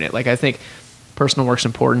out of doing it. Like I think personal work's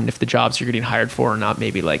important if the jobs you're getting hired for are not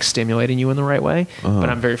maybe like stimulating you in the right way. But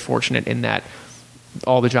I'm very fortunate in that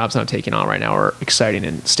all the jobs I'm taking on right now are exciting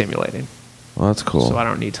and stimulating. Well, that's cool. So I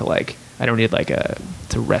don't need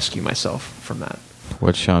to rescue myself from that.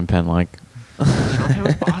 What's Sean Penn like? It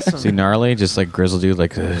was awesome. Is he gnarly? Just like grizzled dude?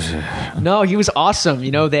 Like, No, he was awesome.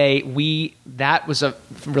 That was a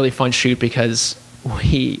really fun shoot because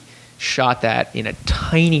we shot that in a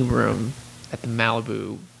tiny room at the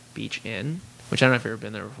Malibu Beach Inn, which I don't know if you've ever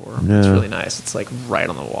been there before. No. It's really nice. It's like right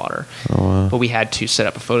on the water. Oh, wow. But we had to set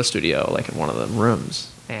up a photo studio like in one of the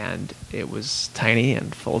rooms, and it was tiny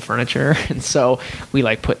and full of furniture. And so we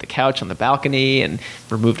like put the couch on the balcony and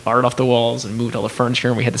removed art off the walls and moved all the furniture,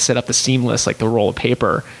 and we had to set up the seamless, like the roll of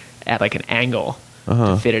paper at like an angle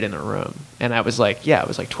to fit it in the room. And I was like, it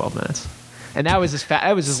was like 12 minutes. And that was as fast.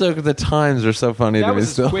 That was as, So the times are so funny that to me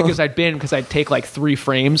was still. as quick as I'd been, because I'd take like 3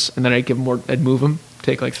 frames and then I'd move them,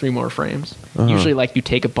 take like 3 more frames. Usually like you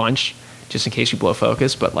take a bunch just in case you blow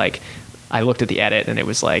focus, but like I looked at the edit and it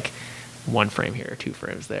was like 1 frame here, 2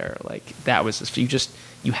 frames there. Like that was just,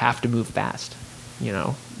 you have to move fast. You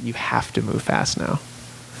know, you have to move fast now.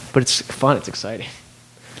 But it's fun. It's exciting.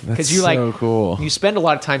 That's you like so cool. you spend a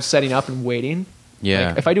lot of time setting up and waiting. Yeah.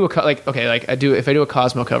 Like, if I do if I do a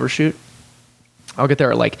Cosmo cover shoot, I'll get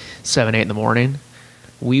there at like 7, 8 in the morning.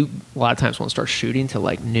 We a lot of times won't start shooting till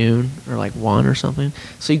like noon or like 1 or something.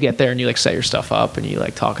 So you get there and you like set your stuff up and you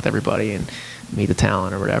like talk with everybody and meet the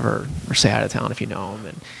talent or whatever, or say hi to talent if you know them,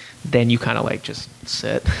 and then you kind of like just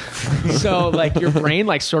sit. So like your brain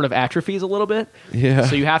like sort of atrophies a little bit. Yeah.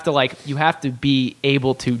 So you have to be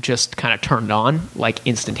able to just kind of turn it on like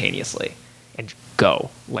instantaneously and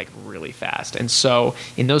go like really fast. And so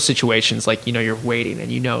in those situations, like, you know, you're waiting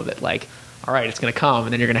and you know that like, all right, it's going to come,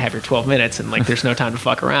 and then you're going to have your 12 minutes and like there's no time to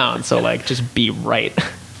fuck around. So like just be right.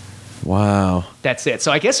 Wow. That's it.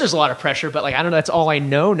 So I guess there's a lot of pressure, but like I don't know, that's all I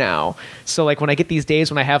know now. So like when I get these days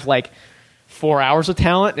when I have like 4 hours of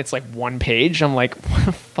talent and it's like 1 page, I'm like, what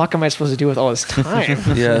the fuck am I supposed to do with all this time?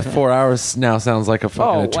 Yeah, 4 hours now sounds like a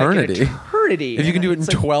fucking eternity. Like an eternity. If you can do it in It's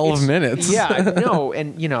like- 12 minutes. Yeah, no,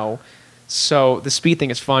 and you know, so the speed thing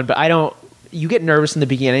is fun, but you get nervous in the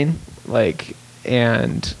beginning, like,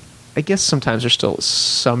 and I guess sometimes there's still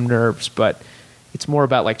some nerves, but it's more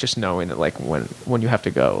about like just knowing that like when you have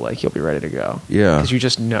to go, like you'll be ready to go. Yeah. Because you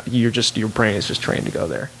just know, your brain is just trained to go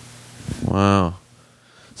there. Wow.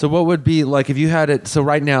 So what would be like if you had it? So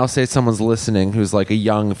right now, say someone's listening who's like a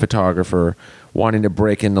young photographer wanting to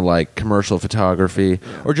break into like commercial photography,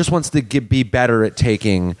 or just wants to be better at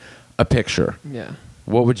taking a picture. Yeah.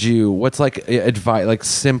 What's like advice, like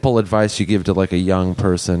simple advice you give to like a young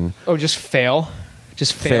person? Oh, just fail.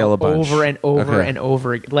 Just Fail fail a bunch. over and over Okay. and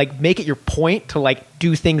over. Like, make it your point to like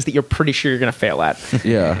do things that you're pretty sure you're gonna fail at.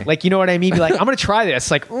 Yeah. Like, you know what I mean? Be like, I'm gonna try this.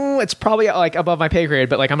 Like, it's probably like above my pay grade,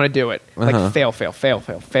 but like I'm gonna do it. Like,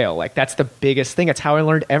 fail. Like, that's the biggest thing. That's how I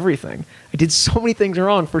learned everything. I did so many things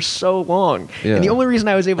wrong for so long, Yeah. and the only reason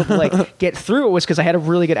I was able to like get through it was because I had a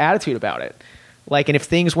really good attitude about it. Like, and if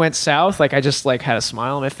things went south, like I just like had a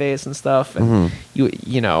smile on my face and stuff, and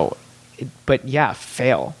you know, but yeah,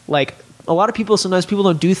 fail. Like, a lot of people, sometimes people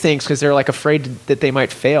don't do things because they're like afraid that they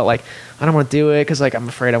might fail. Like, I don't want to do it because like I'm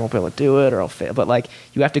afraid I won't be able to do it or I'll fail. But like,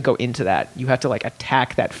 you have to go into that. You have to like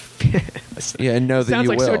attack that. Yeah, and know that Sounds you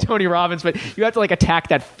like will. so Tony Robbins, but you have to like attack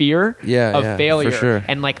that fear of failure for sure.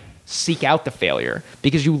 and like seek out the failure,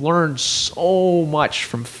 because you learn so much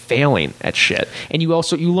from failing at shit, and you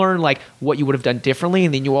learn like what you would have done differently,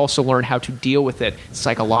 and then you also learn how to deal with it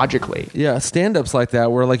psychologically. Yeah, stand-ups like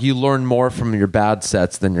that where like you learn more from your bad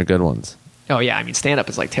sets than your good ones. Oh yeah, I mean, stand up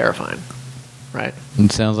is like terrifying, right?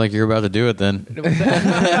 It sounds like you're about to do it then.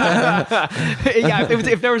 Yeah,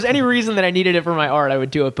 if there was any reason that I needed it for my art, I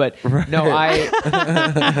would do it. But no,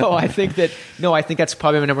 I think that's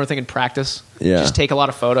probably my number one thing in practice. Yeah. Just take a lot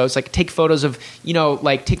of photos. Like, take photos of,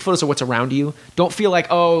 take photos of what's around you. Don't feel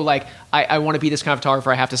like, I want to be this kind of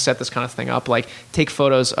photographer, I have to set this kind of thing up. Like, take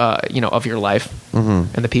photos, of your life and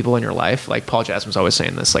the people in your life. Like, Paul Jasmine's always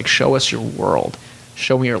saying this, like, show us your world.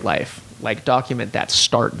 Show me your life. Like, document that.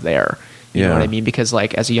 Start there. You know what I mean? Because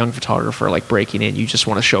like, as a young photographer, like breaking in, you just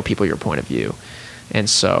want to show people your point of view. And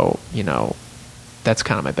so, that's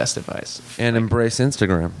kind of my best advice. And embrace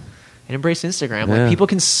Instagram. And embrace Instagram. Yeah. Like,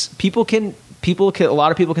 people can, a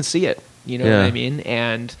lot of people can see it. You know what I mean?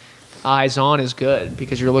 And eyes on is good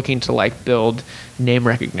because you're looking to like build name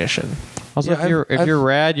recognition. Also, Yeah, if you're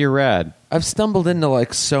rad, you're rad. I've stumbled into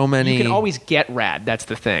like so many. You can always get rad. That's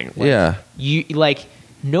the thing. Like, Yeah. You like,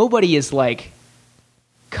 nobody is like,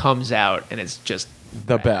 comes out and it's just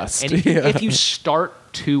The rad. best. And if you start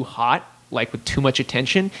too hot, like with too much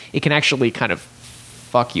attention, it can actually kind of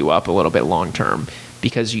fuck you up a little bit long term,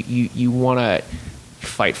 because you want to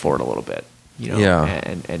fight for it a little bit, Yeah.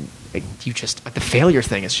 and you just, the failure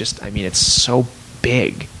thing is just, I mean, it's so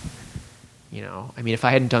big. I mean, if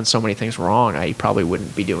I hadn't done so many things wrong, I probably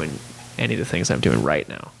wouldn't be doing any of the things I'm doing right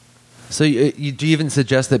now. So do you even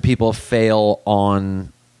suggest that people fail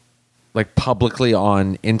on like publicly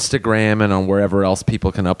on Instagram and on wherever else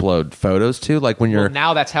people can upload photos to? Like when you're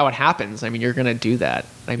now that's how it happens. I mean, you're going to do that.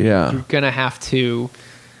 I mean, Yeah. you're going to have to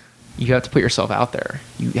put yourself out there.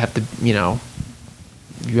 You have to,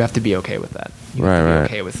 you have to be okay with that. You have to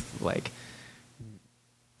be okay with like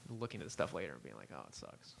looking at the stuff later and being like, oh, it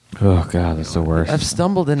sucks. Oh god, that's the worst. I've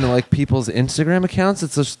stumbled into like people's Instagram accounts.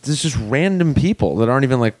 It's just random people that aren't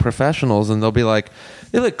even like professionals, and they'll be like,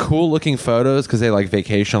 they like cool looking photos because they like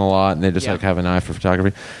vacation a lot and they just like have an eye for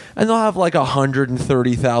photography, and they'll have like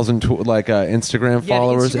 130,000 Instagram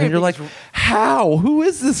followers, and you're like, how? Who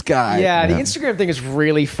is this guy? Yeah, the Instagram thing is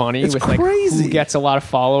really funny. It's with crazy. Like who gets a lot of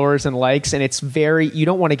followers and likes, and it's very you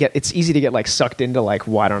don't want to get. It's easy to get like sucked into like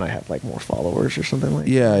why don't I have like more followers or something like.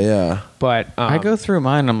 Yeah. But I go through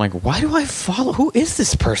mine and I'm like, why do I follow? Who is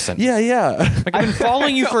this person? Yeah. Like, I've been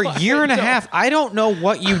following you for a year and a half. I don't know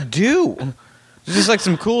what you do. It's just like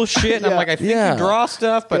some cool shit. And I'm like, I think you draw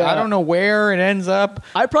stuff, but I don't know where it ends up.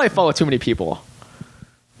 I probably follow too many people.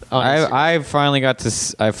 I finally got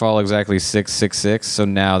to. I follow exactly 666. So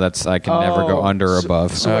now I can never go under or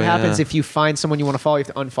above. So what happens if you find someone you want to follow? You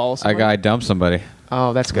have to unfollow someone. I dump somebody.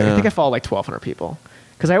 Oh, that's good. I think I follow like 1,200 people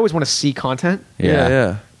because I always want to see content.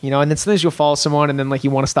 Yeah. And then sometimes you'll follow someone and then like you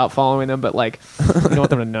want to stop following them, but like you don't want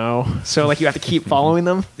them to know. So like you have to keep following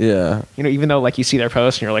them. Yeah. Even though like you see their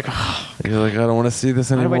post and you're like, You're like, I don't want to see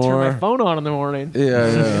this anymore. how do I turn my phone on in the morning?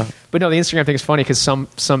 Yeah. But no, the Instagram thing is funny because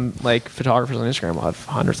some like photographers on Instagram will have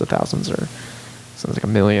hundreds of thousands or something like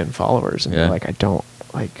 1 million followers, and you're like, I don't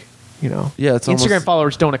like, Yeah, it's Instagram almost...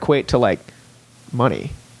 followers don't equate to like money,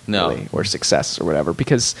 No. really, or success or whatever,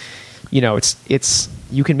 because it's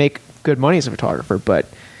you can make good money as a photographer, but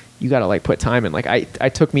you got to like put time in. Like I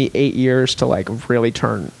took me 8 years to like really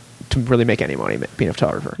make any money being a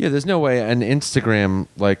photographer. Yeah, there's no way an Instagram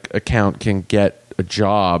like account can get a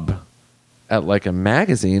job at like a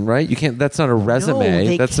magazine, right? You can't. That's not a resume.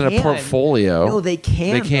 No, that's not a portfolio. No, they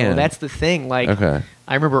can. They can. Though. That's the thing. Like, okay.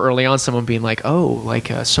 I remember early on someone being like, "Oh, like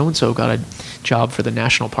so and so got a job for the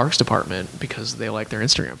National Parks Department because they like their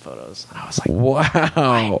Instagram photos." And I was like,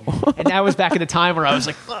 "Wow!" And that was back in the time where I was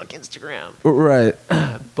like, "Fuck Instagram." Right.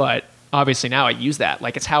 But obviously now I use that.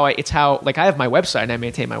 Like it's how like I have my website and I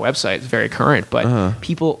maintain my website. It's very current, but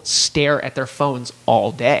people stare at their phones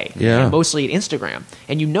all day. Yeah. And mostly at Instagram.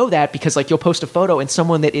 And you know that because like you'll post a photo and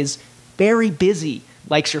someone that is very busy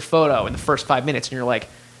likes your photo in the first 5 minutes and you're like,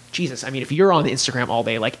 Jesus, I mean, if you're on the Instagram all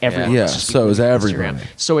day, like everyone Yeah, else just so is on everyone. Instagram.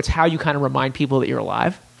 So it's how you kind of remind people that you're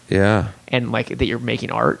alive Yeah. and like that you're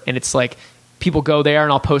making art. And it's like people go there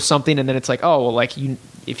and I'll post something and then it's like, oh, well, like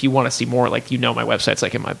if you want to see more, like, my website's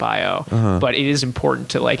like in my bio, but it is important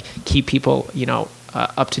to like keep people,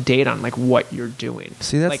 up to date on like what you're doing.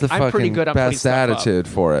 See, that's like, the I'm pretty fucking good at putting best stuff attitude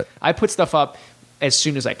up. for it. I put stuff up as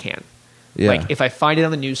soon as I can. Yeah. Like if I find it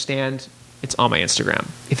on the newsstand, it's on my Instagram.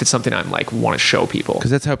 If it's something I'm like want to show people,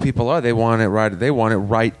 Because that's how people are. They want it right. They want it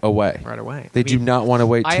right away. right away. They do not want to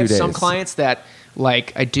wait 2 days. I have some clients that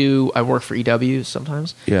like I work for EW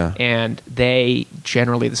sometimes. Yeah. And they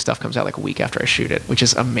generally the stuff comes out like a week after I shoot it, which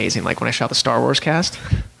is amazing. Like when I shot the Star Wars cast.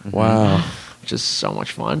 Wow. Which is so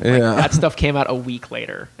much fun. Like, Yeah. that stuff came out a week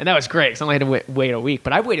later. And that was great because I only had to wait a week.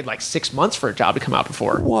 But I waited like 6 months for a job to come out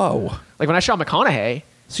before. Whoa. Like when I shot McConaughey.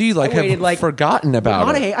 So you like I waited, have like, forgotten about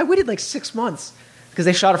McConaughey, it. I waited like 6 months because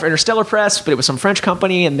they shot it for Interstellar Press, but it was some French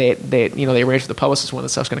company, and they arranged with the publicist when the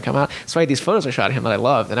stuff's going to come out. So I had these photos I shot of him that I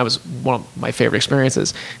loved, and that was one of my favorite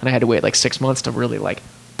experiences. And I had to wait like 6 months to really like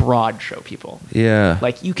broad show people. Yeah.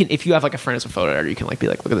 Like you can, if you have like a friend as a photo editor, you can like be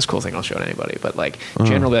like, look at this cool thing, I'll show it to anybody. But like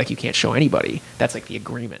generally, like you can't show anybody. That's like the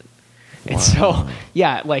agreement. And so,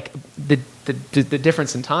 yeah, like the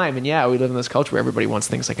difference in time, and yeah, we live in this culture where everybody wants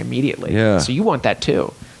things like immediately. Yeah. So you want that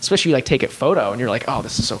too, especially you like take a photo and you're like, oh,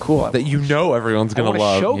 this is so cool. that everyone's I going to wanna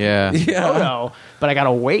love. show Yeah. people this photo, but I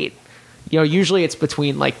gotta wait. Usually it's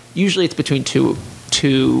between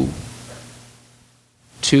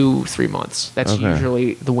 2-3 months. That's Okay.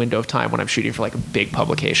 usually the window of time when I'm shooting for like a big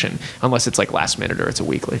publication, unless it's like last minute or it's a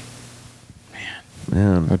weekly.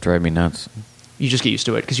 Man. That would drive me nuts. You just get used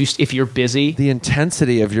to it because if you're busy, The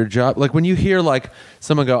intensity of your job, like when you hear like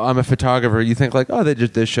someone go, I'm a photographer, you think like, oh,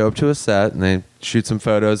 they show up to a set and they shoot some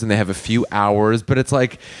photos and they have a few hours, but it's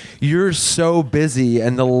like you're so busy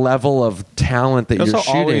and the level of talent that Also, you're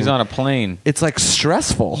shooting, always on a plane. it's like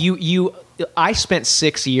stressful. I spent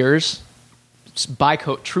 6 years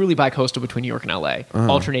truly bi-coastal between New York and LA,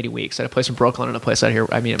 alternating weeks at a place in Brooklyn and a place out here.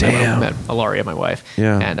 I mean, I met Ilaria, my wife,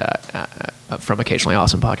 and from Occasionally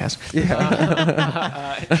Awesome podcast.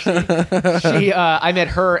 I met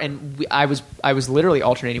her, and I was literally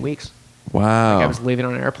alternating weeks. Wow. Like I was living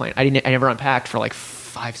on an airplane. I never unpacked for like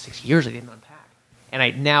 5-6 years. I didn't unpack,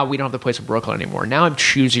 And now we don't have the place in Brooklyn anymore. Now I'm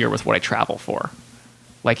choosier with what I travel for.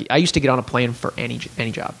 Like I used to get on a plane for any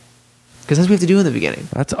job, because that's what we have to do in the beginning.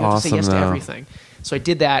 That's you have awesome. To say yes though. to everything. So I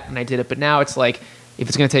did that, and I did it. But now it's like, if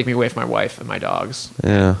it's going to take me away from my wife and my dogs,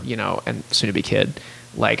 Yeah. and soon to be kid,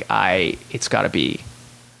 like it's got to be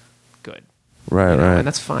good. Right, right. And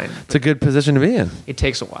that's fine. It's a good position to be in. It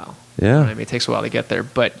takes a while. Yeah. You know what I mean, it takes a while to get there.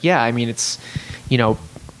 But yeah, I mean, it's,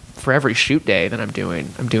 for every shoot day that I'm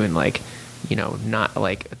doing like, not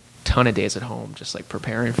like a ton of days at home, just like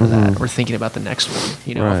preparing for that or thinking about the next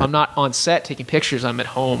one. Right. If I'm not on set taking pictures, I'm at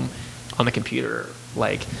home on the computer,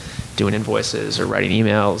 like doing invoices or writing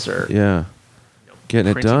emails or Yeah.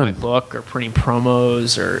 Getting it printing done. my book or printing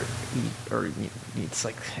promos or it's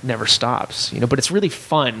like it never stops, but it's really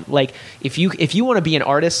fun. Like if you want to be an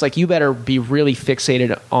artist, like you better be really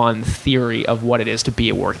fixated on theory of what it is to be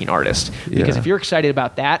a working artist, because Yeah. if you're excited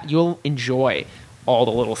about that, you'll enjoy all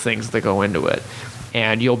the little things that go into it,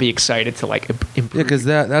 and you'll be excited to like improve. Yeah, because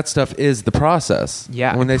that stuff is the process.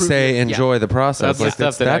 Yeah, When they improve say your- enjoy yeah. the process, That's the like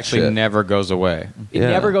stuff that actually shit. never goes away. It Yeah.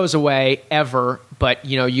 never goes away ever, but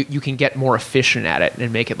you can get more efficient at it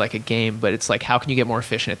and make it like a game. But it's like, how can you get more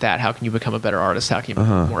efficient at that? How can you become a better artist? How can you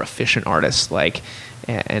become a more efficient artist? Like,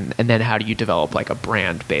 and then how do you develop like a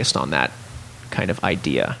brand based on that kind of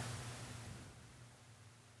idea?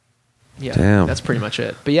 Yeah, Damn. that's pretty much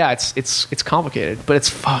it. But yeah, it's complicated, but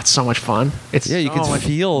it's so much fun. It's Yeah, you so can much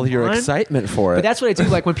feel your fun. excitement for it. But that's what I do.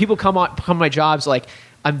 Like when people come to my jobs, like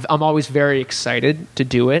I'm always very excited to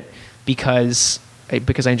do it because I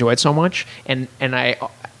enjoy it so much, and I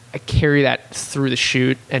carry that through the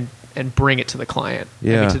shoot and bring it to the client,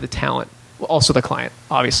 Yeah. to the talent. Well, also the client,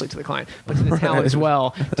 obviously to the client, but to the talent as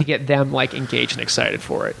well, to get them like engaged and excited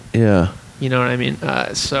for it. Yeah. You know what I mean?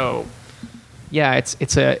 So yeah,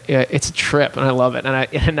 it's a trip, and I love it,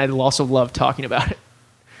 and I also love talking about it.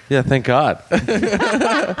 Yeah, thank God.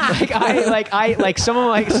 Some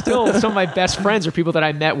of my best friends are people that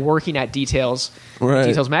I met working at Details, Right.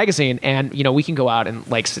 Details magazine, and we can go out and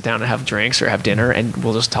like sit down and have drinks or have dinner, and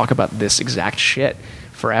we'll just talk about this exact shit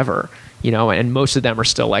forever. And most of them are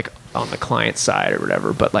still like on the client side or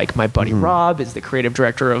whatever. But like my buddy Rob is the creative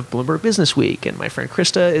director of Bloomberg Business Week, and my friend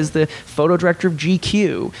Krista is the photo director of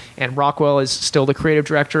GQ, and Rockwell is still the creative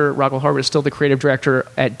director. Rockwell Harwood is still the creative director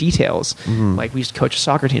at Details. Like we used to coach a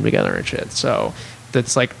soccer team together and shit. So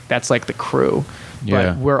that's like the crew.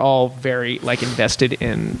 Yeah. But we're all very like invested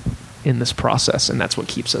in this process, and that's what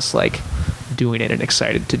keeps us like doing it and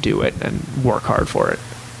excited to do it and work hard for it.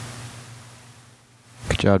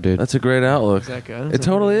 Good job, dude. That's a great outlook. Is that good? It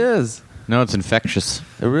totally is. No, it's infectious.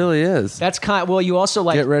 It really is. That's well, you also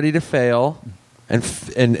like Get ready to fail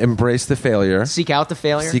and embrace the failure. seek out the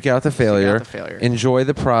failure. Seek out the failure. the failure. Enjoy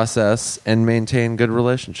the process and maintain good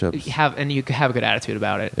relationships. You have a good attitude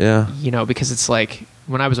about it. Yeah. Because it's like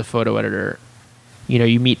when I was a photo editor,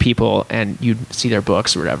 you meet people and you see their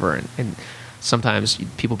books or whatever, and sometimes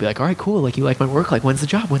people be like, all right, cool, like you like my work, like when's the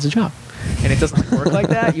job, and it doesn't work like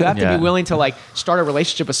that. You have to Yeah. be willing to like start a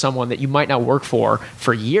relationship with someone that you might not work for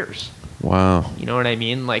years. Wow. You know what I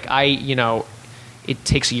mean? Like it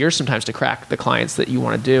takes years sometimes to crack the clients that you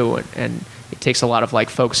want to do, and it takes a lot of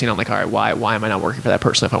like focusing on like, all right, why am I not working for that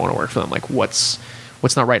person if I want to work for them? Like what's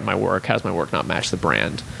not right in my work? How does my work not match the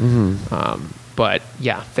brand? But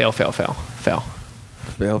yeah, fail,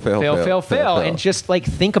 and just like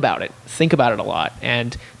think about it a lot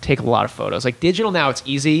and take a lot of photos. Like digital now, it's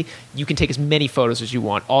easy. You can take as many photos as you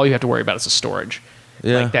want. All you have to worry about is the storage.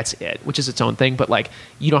 Yeah. Like that's it, which is its own thing. But like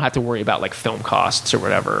you don't have to worry about like film costs or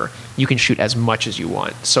whatever. You can shoot as much as you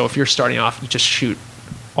want. So if you're starting off, you just shoot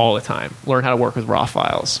all the time. Learn how to work with raw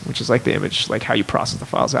files, which is like the image, like how you process the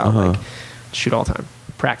files out. Like shoot all the time.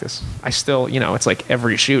 Practice. I still, it's like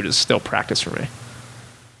every shoot is still practice for me.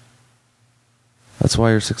 That's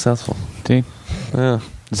why you're successful. See? Yeah.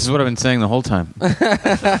 This is what I've been saying the whole time.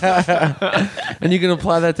 And you can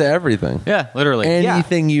apply that to everything. Yeah, literally.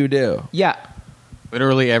 Anything you do. Yeah.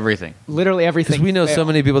 Literally everything. Literally everything. Because we know so fail.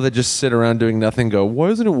 many people that just sit around doing nothing go, why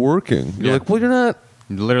isn't it working? You're Yeah. like, well, you're not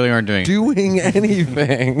You literally aren't doing it. doing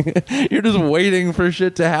anything. You're just waiting for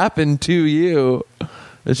shit to happen to you.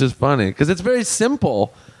 It's just funny because it's very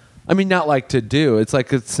simple. I mean, not like to do. It's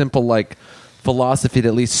like a simple like philosophy to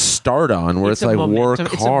at least start on, where it's like work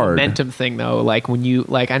It's a hard. momentum thing, though. Like when you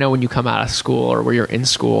I know when you come out of school or where you're in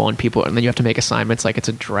school and then you have to make assignments. Like it's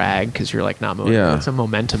a drag because you're like not motivated. Yeah. It's a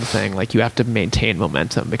momentum thing. Like you have to maintain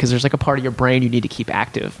momentum because there's like a part of your brain you need to keep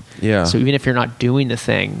active. Yeah. So even if you're not doing the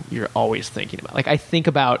thing, you're always thinking about. Like I think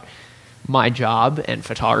about my job and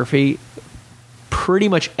photography pretty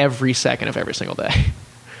much every second of every single day.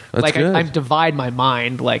 That's like good. I divide my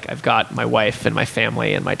mind. Like I've got my wife and my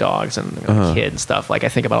family and my dogs and my kid and stuff. Like I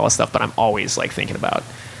think about all this stuff, but I'm always like thinking about.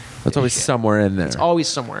 That's always somewhere in there. It's always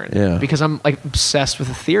somewhere in Yeah. there because I'm like obsessed with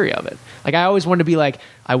the theory of it. Like I always wanted to be like,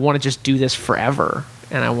 I want to just do this forever,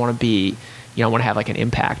 and I want to be, I want to have like an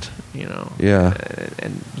impact, Yeah.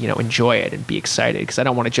 and enjoy it and be excited because I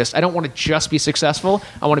don't want to just be successful.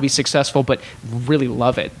 I want to be successful, but really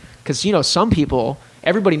love it because some people.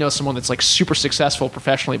 Everybody knows someone that's like super successful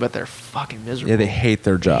professionally, but they're fucking miserable. Yeah, they hate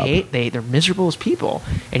their job. They're miserable as people,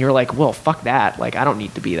 and you're like, well, fuck that. Like I don't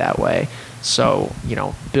need to be that way. So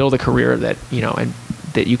build a career that and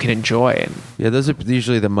that you can enjoy. And Yeah, those are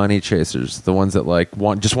usually the money chasers, the ones that like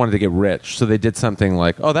just wanted to get rich. So they did something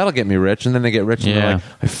like, oh, that'll get me rich, and then they get rich, and they're like,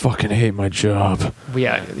 I fucking hate my job.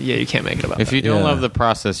 yeah, you can't make it about If that. you don't Yeah. love the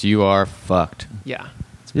process, you are fucked. Yeah.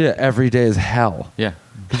 Yeah, every day is hell. Yeah.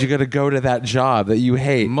 Because you got to go to that job that you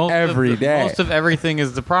hate every day. Most of everything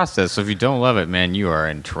is the process. So if you don't love it, man, you are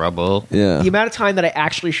in trouble. Yeah. The amount of time that I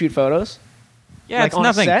actually shoot photos, Yeah, like it's on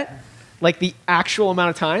nothing. a set, like the actual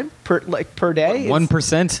amount of time per day.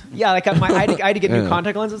 1%. Yeah, like I had to get new Yeah.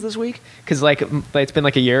 contact lenses this week because like it's been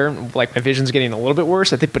like a year. Like my vision's getting a little bit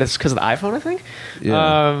worse. I think, but it's because of the iPhone. I think.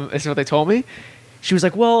 Yeah. That's what they told me. She was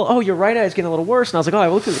like, "Well, your right eye is getting a little worse," and I was like, "Oh, I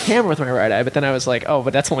looked through the camera with my right eye," but then I was like, "Oh,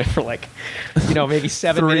 but that's only for like, maybe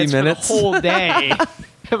 7 3 minutes, minutes. for the whole day."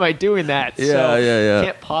 Am I doing that? Yeah, so yeah.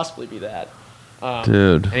 Can't possibly be that.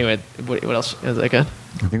 Dude. Anyway, what else is that good?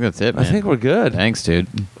 I think that's it, man. I think we're good. Thanks, dude.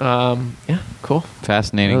 Yeah, cool.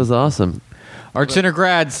 Fascinating. That was awesome. Arts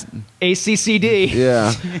Center-grads. ACCD.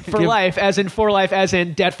 Yeah. For life, as in for life, as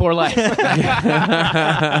in debt for life.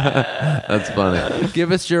 That's funny.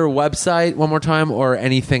 Give us your website one more time or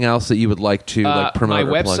anything else that you would like to promote My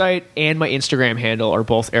or plug. website and my Instagram handle are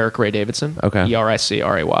both Eric Ray Davidson. Okay.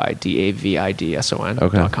 EricRayDavidson.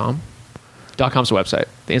 Okay. .com. .com's the website.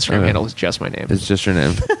 The Instagram Okay. handle is just my name. It's just your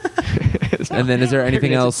name. And then is there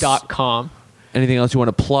anything It's else? .com. Anything else you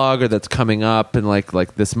want to plug or that's coming up in like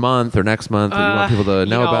this month or next month that you want people to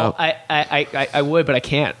know about? I would, but I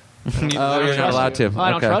can't. Oh, you're not allowed to.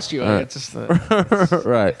 I don't Okay. trust you. All right. It's just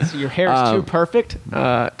Right. your hair is too perfect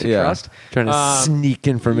to Yeah. trust. Trying to sneak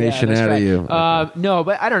information Yeah, that's out right. of you. No,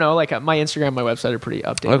 but I don't know. Like my Instagram, my website are pretty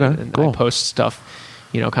updated. Okay, and cool. I post stuff,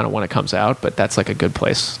 kind of when it comes out. But that's like a good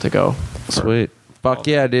place to go. Sweet. Fuck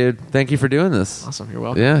yeah, dude. Thank you for doing this. Awesome. You're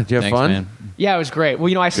welcome. Yeah. Did you have Thanks, fun? man. Yeah, it was great.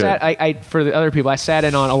 Well, I sat. I for the other people, I sat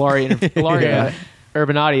in on Ilaria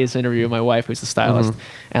Urbanati's interview with my wife, who's the stylist,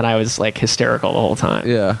 and I was like hysterical the whole time.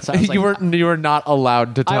 Yeah. So I was, like, you were not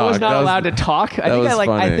allowed to talk. I was not That allowed to talk. I think was I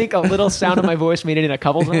funny. think a little sound of my voice made it in a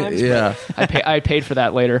couple times. Yeah. but I paid for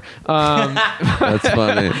that later. That's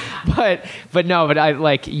funny. But I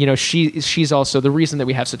like she's also the reason that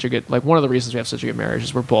we have such a good one of the reasons we have such a good marriage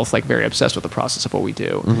is we're both like very obsessed with the process of what we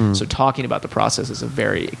do. Mm-hmm. So talking about the process is a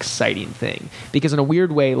very exciting thing because in a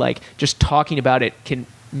weird way, like just talking about it can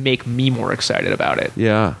make me more excited about it.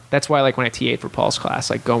 Yeah. That's why like when I TA'd for Paul's class,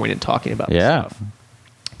 like going and talking about this Yeah. stuff.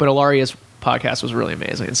 But Ilaria's podcast was really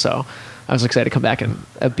amazing, so I was excited to come back and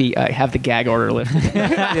have the gag order lifted.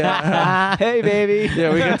 Yeah. Hey, baby.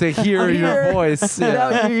 Yeah, we get to hear I'm your here. voice.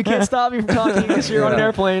 Without you can't stop me from talking because you're on an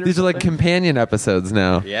airplane. or These are like something. companion episodes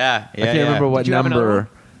now. Yeah. I can't remember what Did you have another number. one?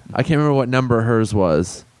 I can't remember what number hers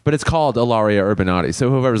was. But it's called Ilaria Urbanati. So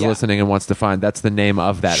whoever's Yeah. listening and wants to find, that's the name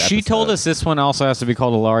of that She episode. told us this one also has to be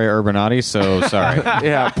called Ilaria Urbanati, so sorry.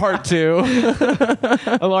 Yeah, part 2.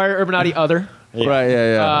 Ilaria Urbanati other. Right,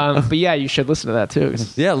 yeah. But yeah, you should listen to that too.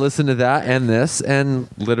 'cause Yeah, listen to that and this and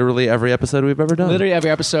literally every episode we've ever done. literally every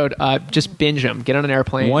episode, just binge them. Get on an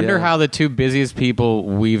airplane. Wonder Yeah. how the two busiest people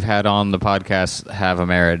we've had on the podcast have a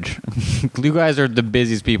marriage. You guys are the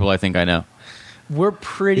busiest people I think I know. We're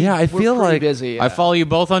pretty. Yeah, I feel pretty like busy. I follow you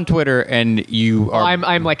both on Twitter, and you are.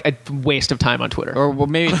 I'm like a waste of time on Twitter. or well,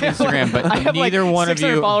 maybe it's Instagram, but I have neither like one of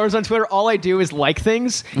 600 you. followers on Twitter. All I do is like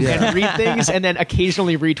things and read things, and then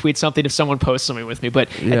occasionally retweet something if someone posts something with me. But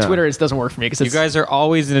Yeah. at Twitter, it doesn't work for me because You guys are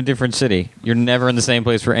always in a different city. You're never in the same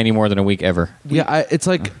place for any more than a week ever. Yeah, it's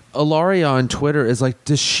like Ilaria on Twitter is like,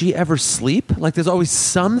 does she ever sleep? Like, there's always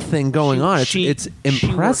something going on. It's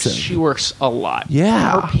impressive. She works a lot.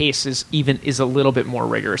 Yeah. her pace is a little bit more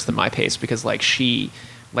rigorous than my pace because like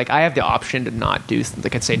I have the option to not do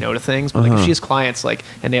like I'd say no to things, but like if she has clients like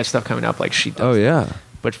and they have stuff coming up, like she does. Oh, yeah.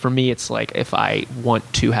 But for me, it's like if I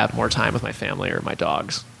want to have more time with my family or my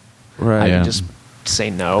dogs, Right. I Yeah. can just say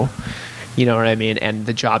no. You know what I mean? And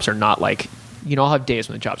the jobs are not like, I'll have days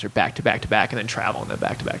when the jobs are back to back to back and then travel and then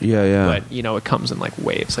back to back. Yeah, yeah. But, it comes in like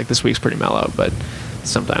waves. Like this week's pretty mellow, but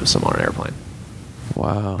sometimes I'm on an airplane.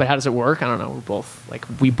 Wow. But how does it work? I don't know.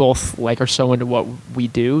 We both are so into what we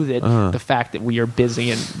do that the fact that we are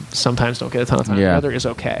busy and sometimes don't get a ton of time together is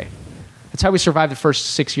okay. That's how we survived the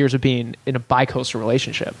first 6 years of being in a bi-coastal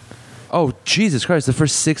relationship. Oh, Jesus Christ. The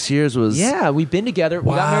first 6 years was... Yeah, we've been together.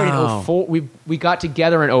 We got married in 2004. We got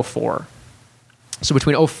together in 2004. So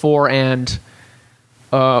between 2004 and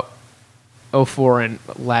 2004 and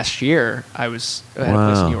last year, I was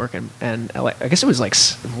at New York and LA. I guess it was like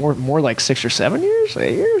more like 6 or 7 years,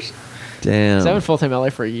 8 years. Damn. 'Cause I went full-time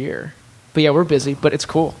LA for a year. But yeah, we're busy, but it's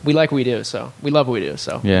cool. We like what we do, so we love what we do.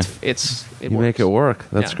 So yeah, it you make it work.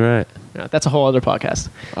 That's great. Yeah, that's a whole other podcast.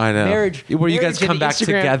 I know. Marriage, where you guys come back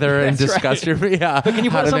together and discuss your But can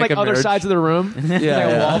you put us on like other sides of the room?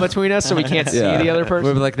 A wall between us so we can't see the other person.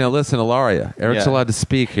 We'll be like, no, listen, Ilaria, Eric's allowed to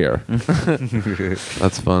speak here.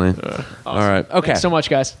 That's funny. Awesome. All right. Okay. Thanks so much,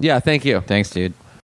 guys. Yeah. Thank you. Thanks, dude.